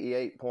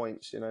 88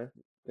 points,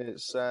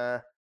 it's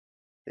that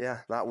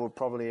would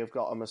probably have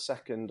got them a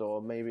second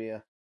or maybe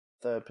a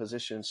third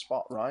position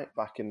spot, right?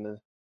 Back in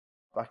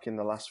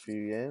the last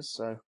few years.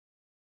 So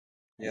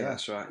yeah,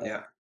 that's right.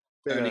 Yeah,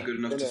 only good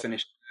enough to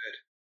finish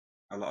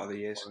third a lot of the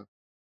years.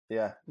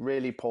 Yeah,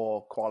 really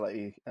poor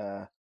quality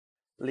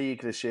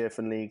league this year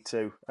from League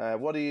Two.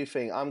 What do you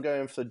think? I'm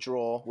going for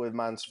draw with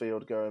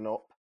Mansfield going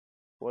up.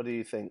 What do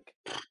you think?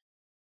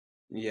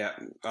 Yeah,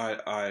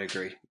 I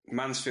agree.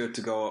 Mansfield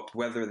to go up,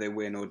 whether they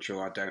win or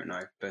draw, I don't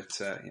know.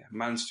 But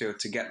Mansfield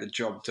to get the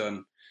job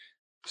done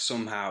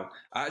somehow.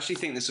 I actually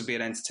think this will be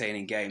an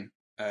entertaining game,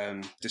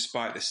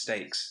 despite the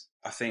stakes.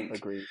 I think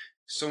Agreed.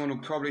 someone will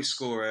probably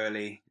score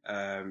early,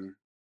 and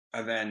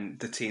then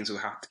the teams will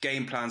have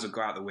game plans will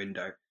go out the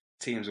window.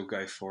 Teams will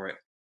go for it.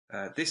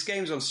 This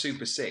game's on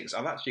Super Six.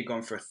 I've actually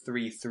gone for a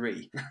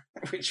 3-3,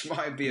 which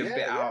might be a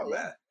bit out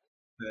there.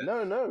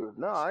 But no.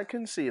 I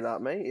can see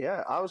that, mate.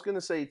 Yeah, I was going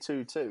to say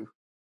 2-2.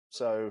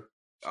 So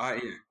I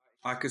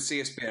could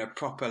see us being a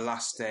proper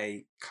last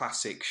day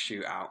classic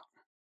shootout.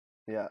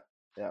 Yeah.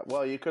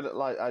 Well, you couldn't,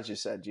 like as you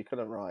said, you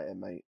couldn't write it,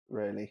 mate.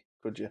 Really,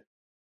 could you?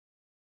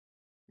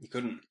 You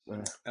couldn't.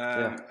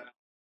 Yeah.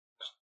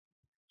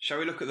 Shall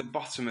we look at the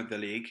bottom of the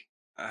league?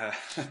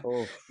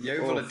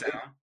 Yeovil are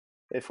down.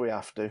 If we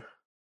have to.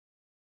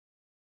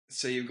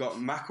 So you've got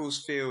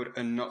Macclesfield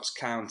and Notts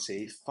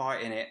County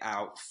fighting it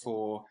out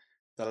for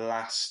the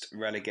last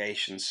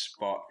relegation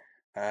spot.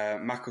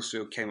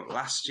 Macclesfield came up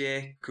last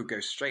year, could go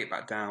straight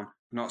back down.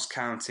 Notts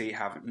County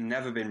have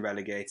never been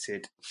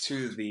relegated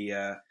to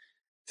the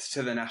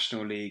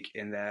National League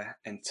in their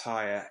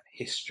entire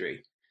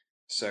history.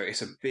 So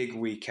it's a big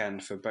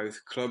weekend for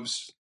both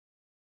clubs.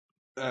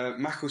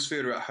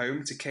 Macclesfield are at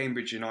home to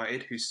Cambridge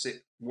United, who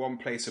sit one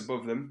place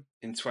above them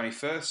in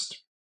 21st.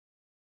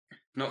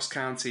 Notts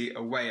County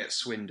away at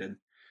Swindon.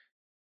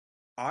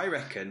 I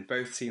reckon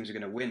both teams are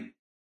going to win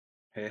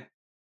here.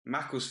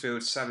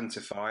 Macclesfield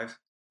 7-5,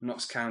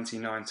 Notts County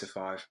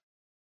 9-5.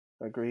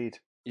 Agreed.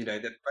 You know,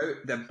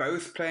 they're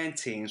both playing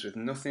teams with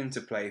nothing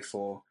to play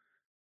for.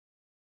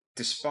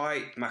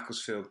 Despite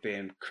Macclesfield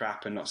being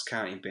crap and Notts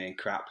County being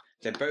crap,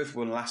 they both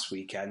won last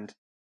weekend.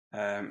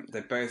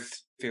 They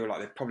both feel like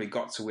they've probably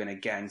got to win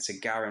again to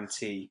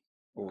guarantee,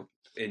 or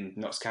in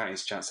Notts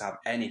County's chance, to have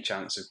any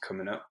chance of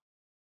coming up,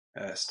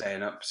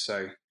 staying up.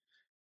 So,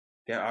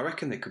 yeah, I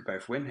reckon they could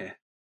both win here.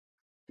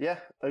 Yeah,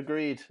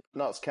 agreed.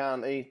 Notts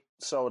County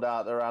sold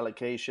out their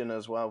allocation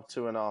as well,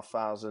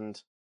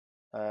 2,500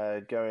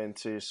 going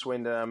to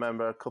Swindon. I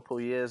remember a couple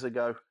of years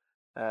ago,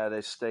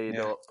 they stayed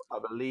up. I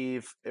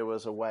believe it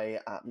was away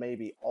at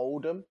maybe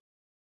Oldham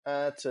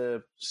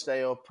to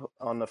stay up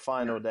on the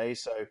final day.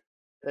 So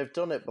they've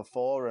done it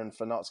before, and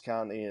for Notts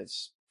County,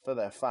 it's for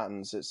their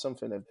fans. It's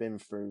something they've been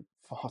through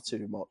far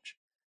too much.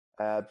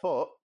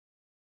 But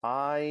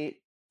I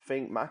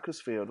think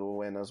Macclesfield will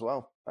win as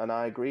well, and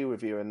I agree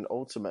with you. And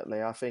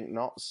ultimately, I think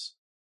Notts.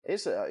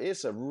 It's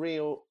a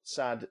real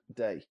sad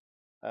day.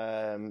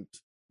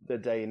 The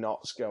day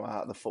Notts go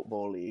out of the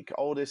Football League,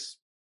 oldest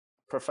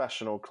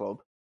professional club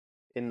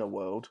in the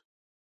world.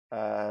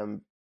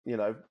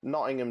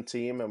 Nottingham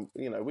team, and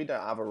we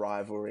don't have a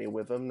rivalry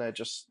with them. They're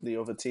just the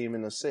other team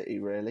in the city,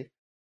 really.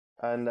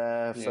 And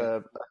for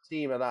a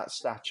team of that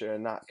stature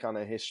and that kind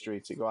of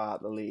history to go out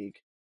of the league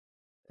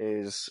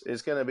is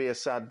going to be a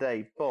sad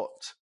day.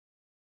 But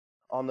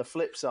on the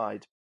flip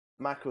side,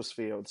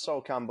 Macclesfield,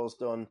 Sol Campbell's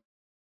done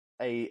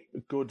a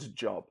good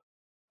job.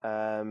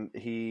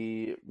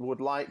 He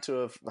would like to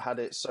have had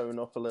it sewn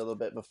up a little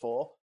bit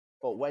before,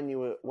 but when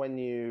you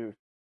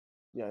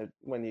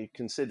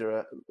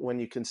consider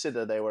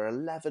they were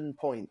 11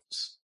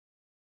 points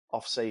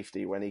off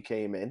safety when he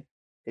came in.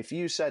 If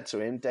you said to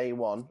him day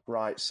one,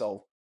 right,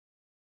 Sol,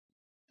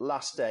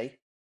 last day,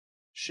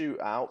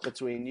 shootout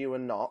between you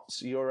and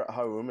Notts, you're at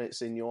home,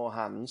 it's in your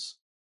hands,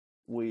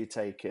 will you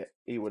take it?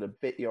 He would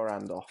have bit your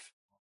hand off.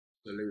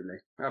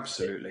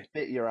 Absolutely.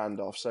 Bit your hand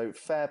off. So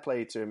fair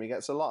play to him. He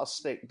gets a lot of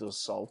stick,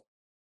 does Sol.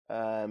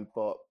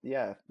 But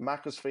yeah,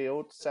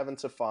 Macclesfield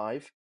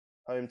 7-5,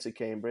 home to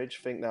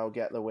Cambridge. Think they'll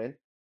get the win.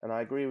 And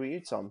I agree with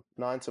you, Tom.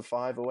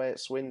 9-5 away at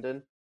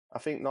Swindon. I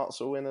think Notts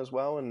will win as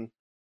well, and it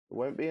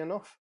won't be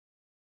enough.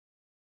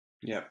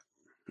 Yep.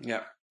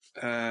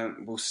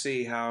 We'll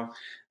see how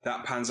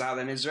that pans out.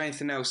 Then, is there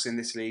anything else in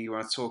this league you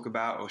want to talk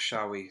about, or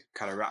shall we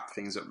kind of wrap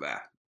things up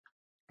there?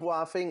 Well,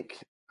 I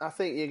think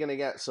you're going to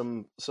get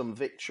some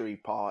victory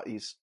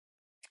parties.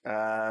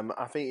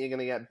 I think you're going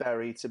to get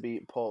Bury to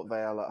beat Port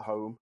Vale at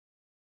home.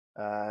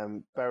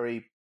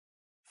 Bury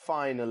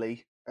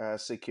finally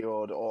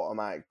secured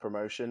automatic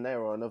promotion. They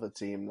were another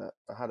team that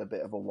had a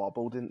bit of a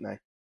wobble, didn't they?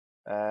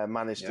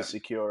 Managed to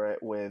secure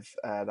it with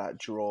that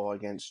draw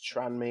against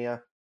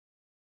Tranmere.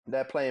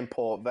 They're playing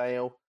Port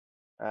Vale.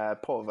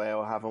 Port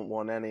Vale haven't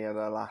won any of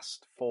their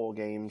last 4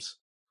 games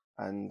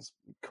and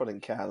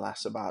couldn't care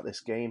less about this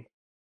game.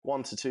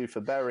 1-2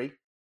 for Bury.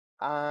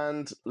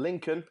 And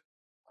Lincoln,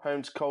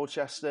 home to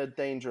Colchester,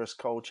 dangerous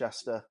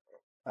Colchester.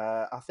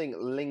 I think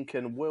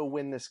Lincoln will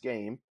win this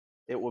game.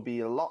 It will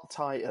be a lot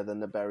tighter than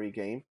the Bury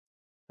game.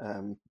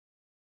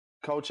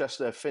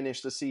 Colchester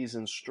finished the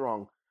season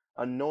strong.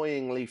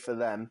 Annoyingly for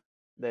them,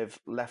 they've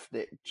left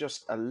it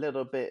just a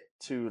little bit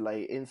too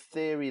late. In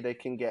theory, they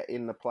can get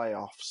in the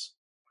playoffs,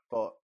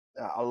 but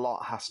a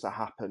lot has to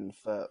happen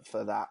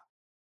for that.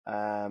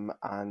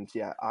 And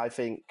yeah, I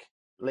think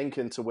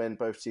Lincoln to win,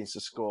 both teams to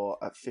score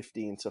at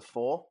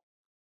 15-4.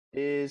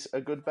 is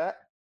a good bet.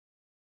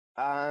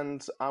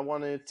 And I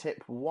want to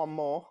tip one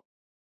more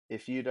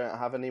if you don't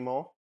have any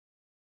more.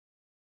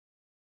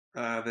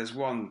 There's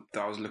one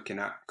that I was looking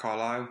at,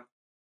 Carlisle.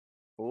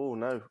 Oh,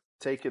 no.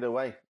 Take it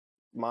away.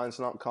 Mine's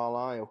not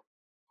Carlisle.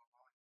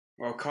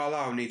 Well,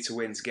 Carlisle need to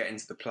win to get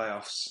into the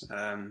playoffs.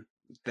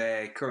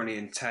 They're currently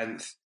in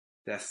 10th.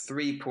 They're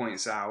 3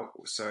 points out,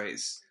 so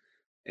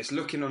it's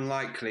looking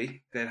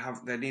unlikely. They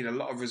need a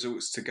lot of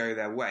results to go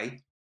their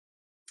way,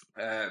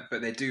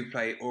 but they do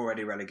play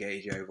already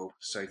relegated Yeovil.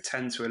 So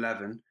 10 to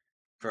 11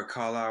 for a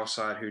Carlisle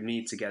side who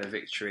need to get a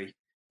victory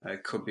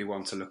could be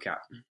one to look at.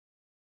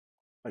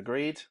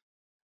 Agreed.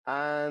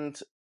 And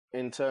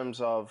in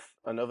terms of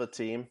another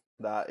team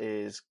that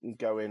is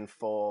going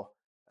for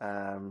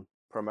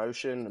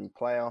promotion and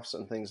playoffs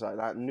and things like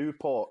that,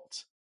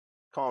 Newport.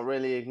 Can't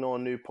really ignore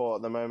Newport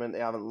at the moment. They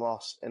haven't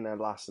lost in their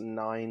last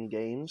 9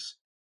 games,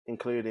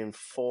 including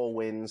 4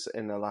 wins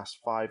in their last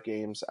 5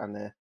 games and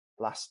their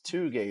last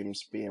 2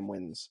 games being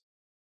wins.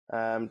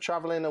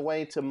 Travelling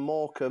away to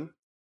Morecambe,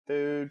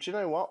 who, do you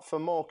know what? For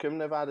Morecambe,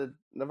 they've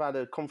had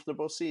a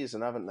comfortable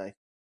season, haven't they?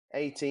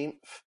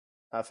 18th.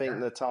 I think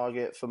the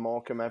target for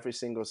Morecambe every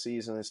single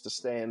season is to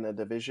stay in the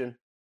division,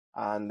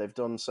 and they've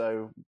done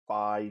so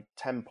by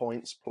 10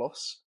 points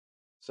plus.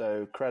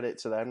 So credit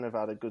to them. They've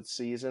had a good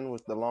season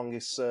with the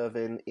longest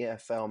serving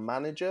EFL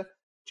manager,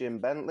 Jim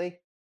Bentley.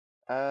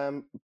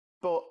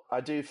 But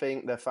I do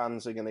think their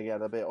fans are going to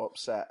get a bit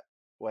upset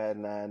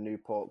when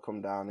Newport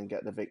come down and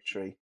get the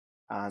victory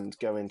and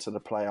go into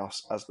the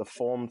playoffs as the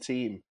form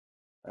team.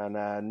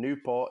 And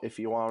Newport, if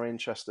you are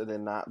interested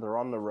in that, they're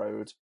on the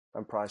road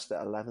and priced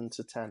at 11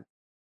 to 10.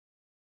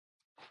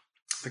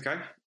 Okay.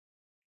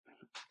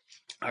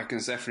 I can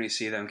definitely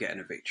see them getting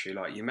a victory,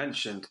 like you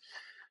mentioned.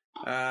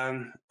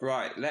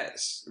 Right,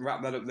 let's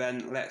wrap that up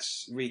then.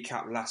 Let's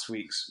recap last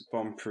week's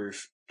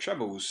bomb-proof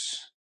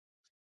trebles.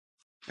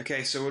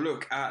 Okay, so we'll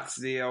look at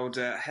the old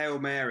Hail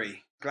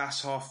Mary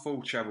glass half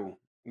full treble,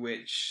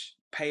 which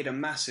paid a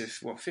massive,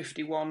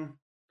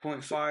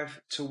 51.5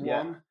 to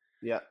 1?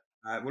 Yeah.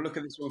 We'll look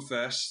at this one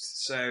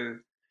first. So,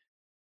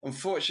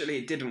 unfortunately,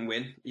 it didn't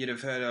win. You'd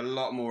have heard a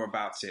lot more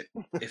about it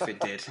if it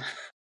did.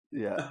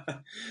 Yeah.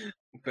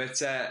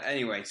 But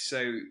anyway,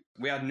 so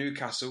we had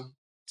Newcastle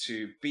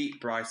to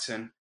beat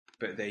Brighton,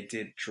 but they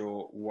did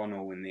draw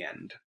 1-1 in the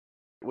end.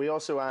 We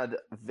also had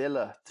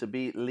Villa to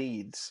beat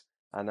Leeds,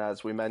 and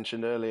as we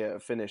mentioned earlier,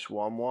 it finished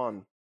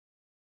 1-1.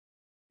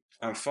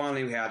 And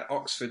finally, we had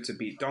Oxford to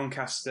beat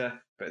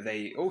Doncaster, but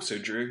they also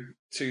drew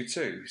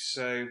 2-2.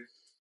 So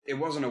it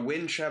wasn't a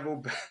win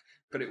treble,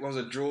 but it was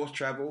a draw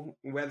treble.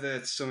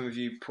 Whether some of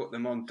you put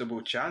them on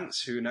double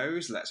chance, who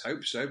knows? Let's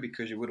hope so,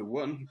 because you would have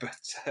won.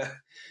 But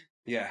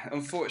yeah,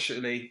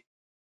 unfortunately,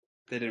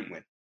 they didn't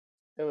win.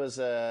 It was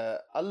a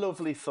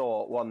lovely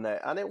thought, wasn't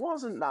it? And it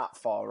wasn't that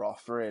far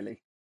off,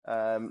 really.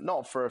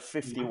 Not for a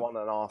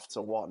 51.5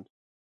 to 1.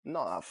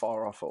 Not that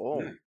far off at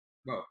all. No.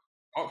 Well,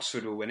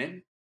 Oxford were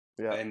winning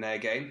in their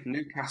game.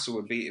 Newcastle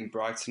were beating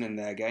Brighton in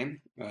their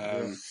game.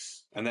 And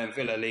then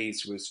Villa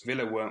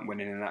weren't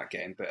winning in that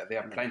game, but they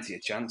had plenty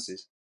of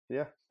chances.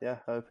 Yeah,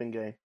 open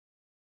game.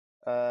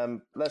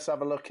 Let's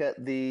have a look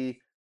at the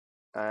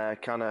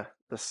kind of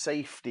the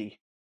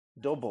safety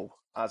double,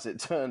 as it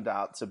turned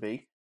out to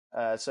be.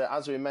 So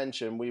as we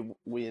mentioned,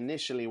 we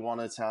initially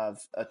wanted to have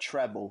a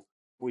treble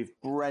with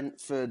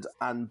Brentford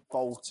and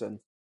Bolton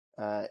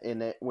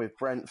in it, with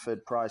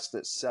Brentford priced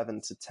at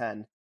 7 to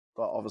 10.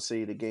 But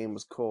obviously the game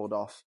was called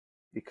off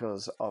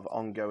because of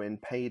ongoing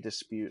pay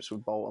disputes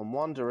with Bolton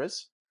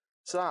Wanderers.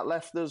 So that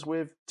left us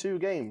with 2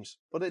 games,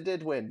 but it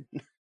did win.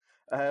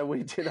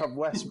 We did have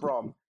West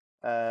Brom.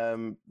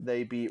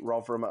 They beat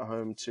Rotherham at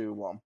home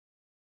 2-1.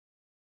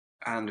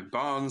 And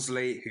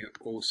Barnsley, who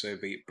also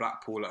beat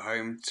Blackpool at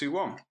home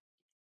 2-1.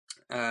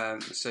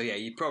 So yeah,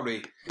 you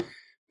probably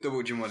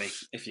doubled your money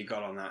if you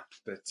got on that,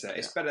 but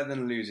it's better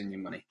than losing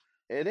your money.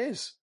 It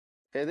is,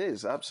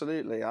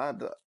 absolutely.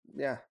 I'd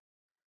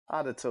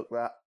have took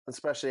that,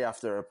 especially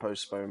after a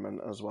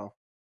postponement as well.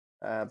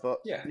 But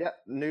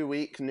new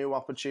week, new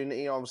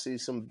opportunity. Obviously,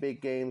 some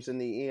big games in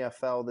the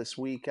EFL this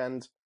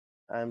weekend.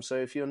 So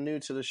if you're new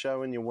to the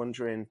show and you're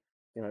wondering,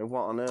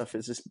 what on earth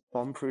is this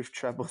bomb-proof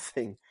treble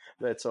thing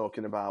they're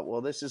talking about?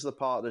 Well, this is the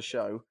part of the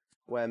show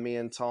where me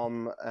and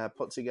Tom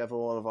put together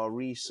all of our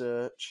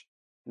research,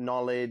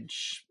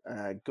 knowledge,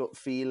 gut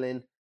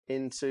feeling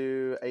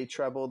into a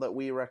treble that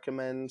we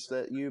recommend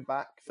that you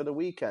back for the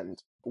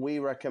weekend. We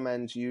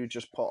recommend you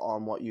just put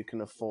on what you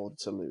can afford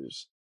to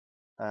lose.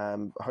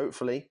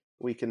 Hopefully,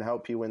 we can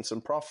help you win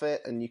some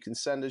profit, and you can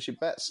send us your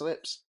bet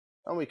slips,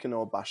 and we can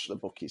all bash the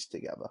bookies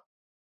together.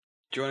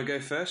 Do you want to go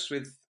first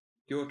with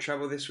your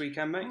treble this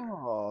weekend, mate?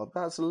 Oh,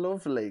 that's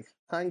lovely.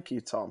 Thank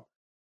you, Tom.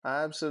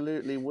 I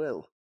absolutely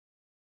will.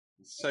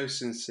 So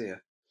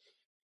sincere.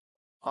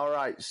 All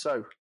right,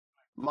 so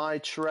my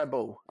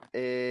treble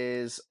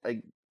is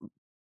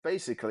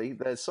basically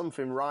there's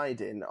something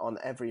riding on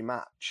every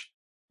match,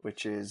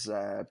 which is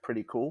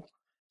pretty cool.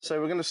 So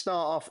we're going to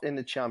start off in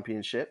the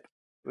Championship.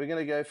 We're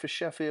going to go for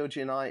Sheffield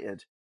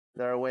United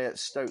They're away at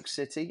Stoke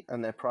City,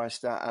 and they're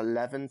priced at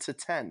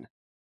 11-10.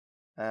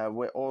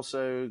 We're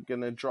also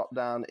going to drop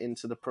down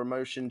into the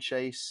promotion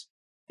chase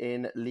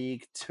in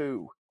League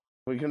 2.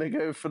 We're going to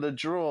go for the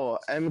draw,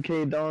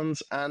 MK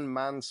Dons and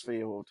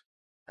Mansfield,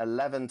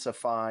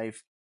 11-5.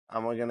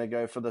 And we're going to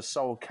go for the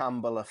Sol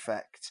Campbell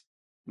effect.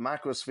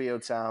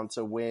 Macclesfield Town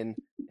to win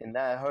in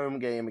their home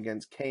game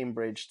against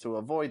Cambridge to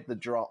avoid the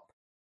drop,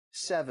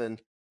 7-5.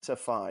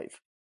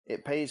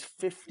 It pays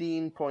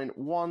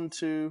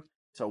 15.12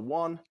 to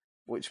 1,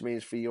 which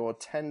means for your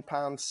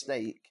 £10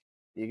 stake,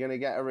 you're going to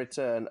get a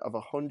return of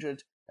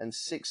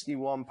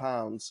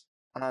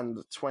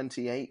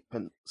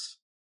 £161.28.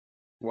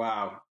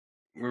 Wow.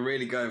 We're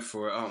really going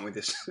for it, aren't we,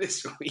 this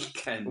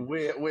weekend?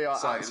 We are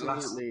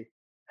absolutely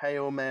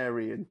Hail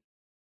Maryin'.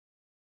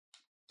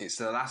 It's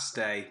the last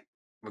day.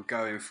 We're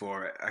going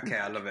for it. Okay,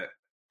 I love it.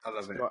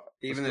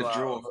 Even the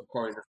draw for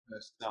probably the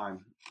first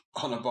time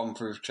on a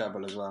bomb-proof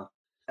treble as well.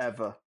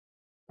 Ever.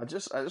 I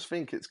just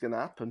think it's going to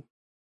happen.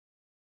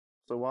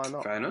 So why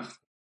not? Fair enough.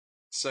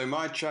 So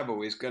my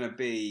treble is going to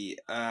be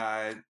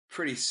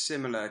pretty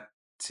similar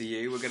to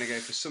you. We're going to go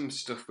for some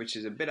stuff which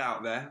is a bit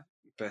out there,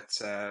 but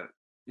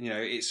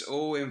it's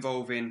all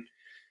involving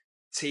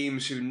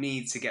teams who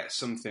need to get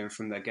something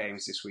from their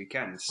games this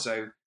weekend.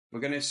 So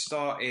we're going to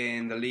start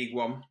in the League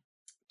One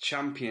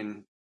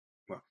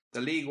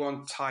the League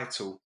One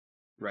title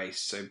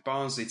race. So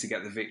Barnsley to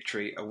get the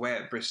victory away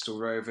at Bristol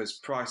Rovers,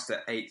 priced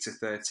at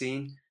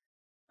 8-13.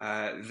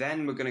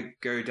 Then we're going to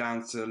go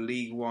down to the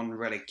League One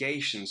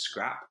relegation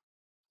scrap.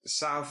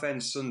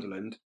 Southend,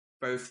 Sunderland,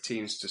 both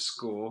teams to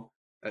score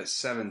at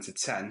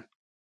 7-10.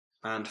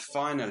 And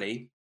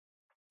finally,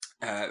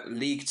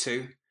 League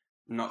Two,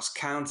 Notts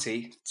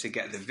County to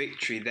get the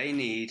victory they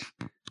need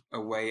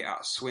away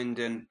at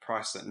Swindon,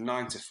 priced at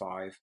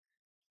 9-5.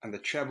 And the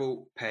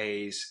treble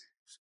pays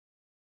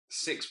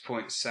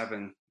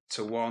 6.7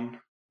 to 1.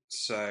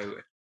 So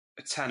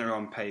a tenner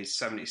on pays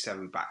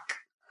 77 back.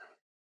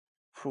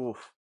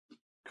 Oof.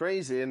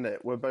 Crazy, isn't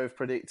it? We're both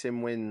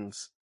predicting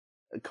wins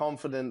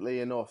confidently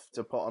enough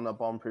to put on a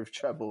bomb-proof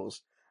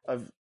trebles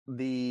of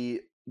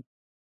the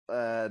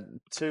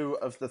 2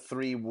 of the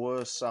 3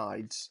 worst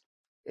sides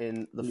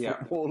in the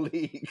Football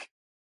League.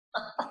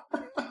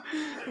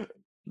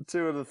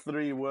 2 of the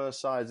 3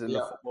 worst sides in the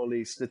Football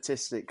League,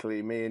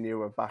 statistically, me and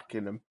you are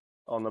backing them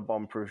on a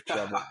bomb-proof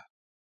treble.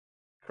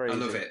 Crazy. I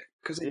love it,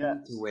 because they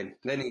need to win.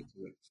 They need to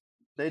win.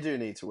 They do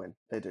need to win.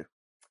 They do.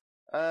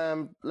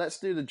 Let's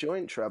do the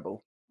joint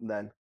treble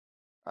then.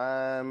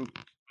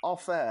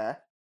 Off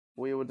air,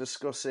 we were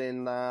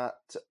discussing that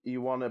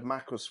you wanted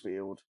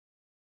Macclesfield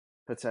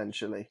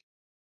potentially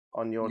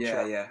on your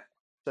treble. Yeah.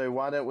 So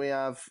why don't we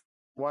have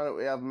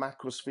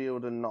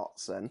Macclesfield and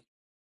Notts then?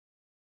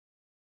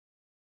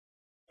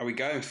 Are we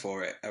going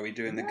for it? Are we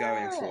doing the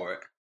going for it?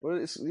 Well,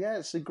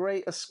 it's a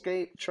great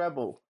escape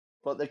treble,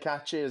 but the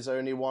catch is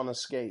only one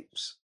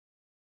escapes.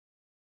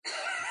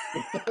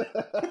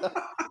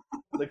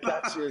 The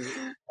catch is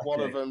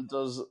one of them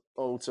does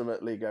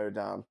ultimately go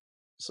down.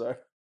 So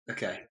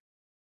okay.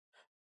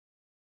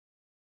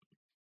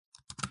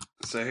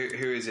 So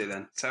who is it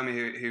then? Tell me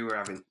who we're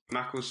having.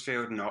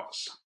 Macclesfield,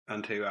 Notts,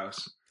 and who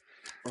else?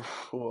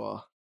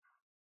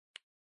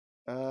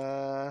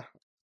 I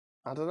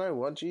don't know.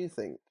 What do you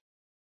think?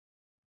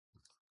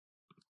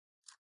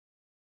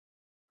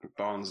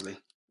 Barnsley.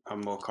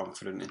 I'm more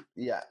confident in.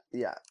 Yeah.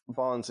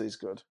 Barnsley's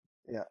good.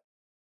 Yeah.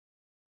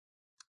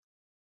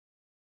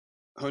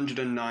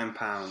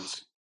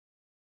 £109.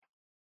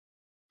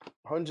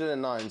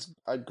 109's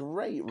a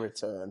great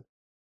return.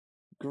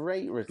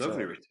 Lovely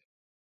return.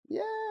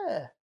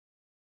 Yeah.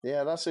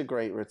 Yeah, that's a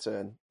great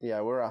return.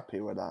 Yeah, we're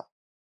happy with that.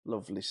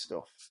 Lovely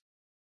stuff.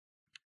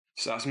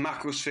 So that's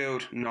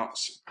Macclesfield,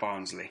 Notts,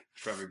 Barnsley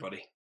for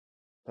everybody.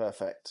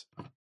 Perfect.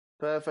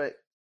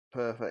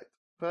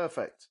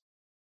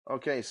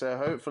 Okay, so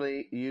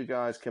hopefully you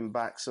guys can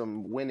back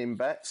some winning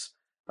bets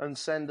and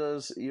send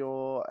us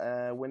your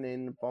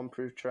winning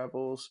bomb-proof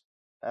trebles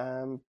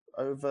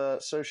over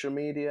social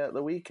media at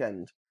the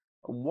weekend.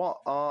 What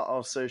are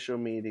our social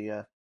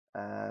media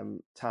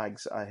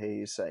tags, I hear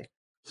you say?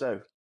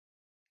 So,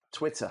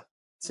 Twitter,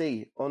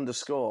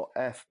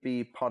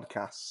 T_FB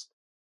Podcast.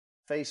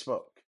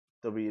 Facebook,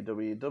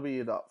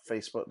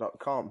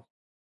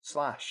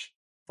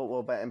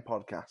 www.facebook.com/Football Betting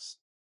Podcast.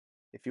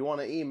 If you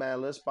want to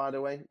email us, by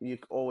the way, you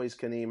always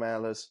can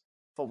email us,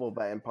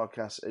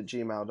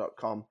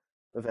 footballbettingpodcast@gmail.com,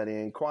 with any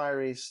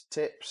inquiries,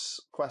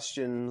 tips,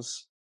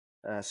 questions,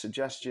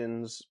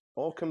 suggestions,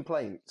 or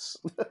complaints.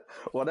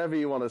 Whatever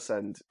you want to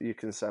send, you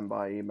can send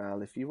by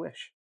email if you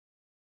wish.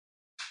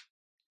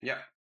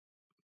 Yeah.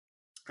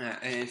 And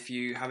if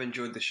you have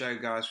enjoyed the show,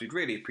 guys, we'd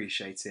really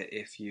appreciate it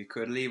if you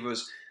could leave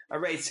us a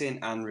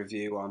rating and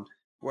review on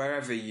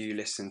wherever you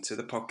listen to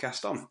the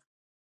podcast on.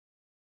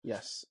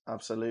 Yes,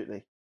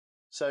 absolutely.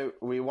 So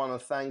we want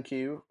to thank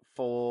you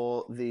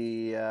for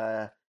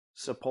the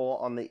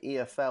support on the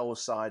EFL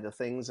side of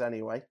things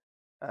anyway.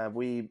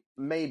 We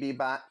may be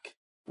back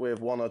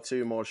with 1 or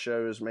 2 more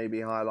shows, maybe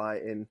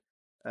highlighting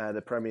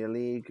the Premier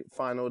League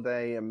final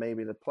day and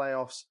maybe the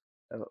playoffs.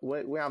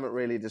 We haven't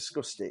really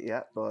discussed it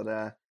yet,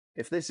 but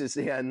if this is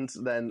the end,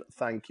 then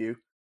thank you.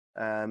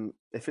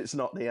 If it's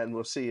not the end,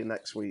 we'll see you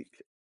next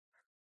week.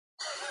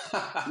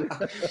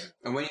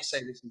 And when you say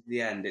this is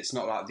the end, it's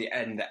not like the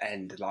end,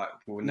 like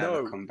we'll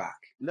never come back.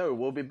 No,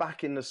 we'll be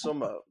back in the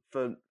summer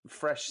for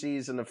fresh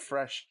season of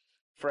fresh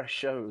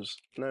shows.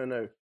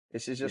 No.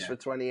 This is just for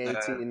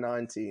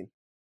 2018-19.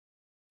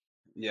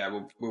 Yeah,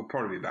 we'll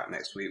probably be back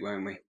next week,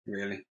 won't we?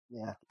 Really?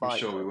 Yeah, I'm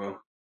sure we will.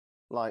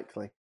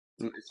 Likely.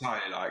 It's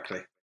highly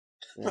likely.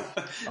 Yeah.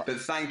 But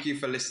thank you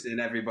for listening,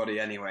 everybody,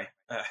 anyway.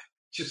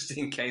 Just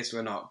in case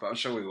we're not, but I'm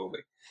sure we will be.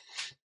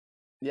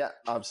 Yeah,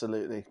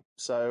 absolutely.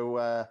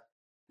 So,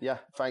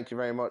 thank you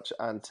very much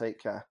and take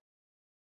care.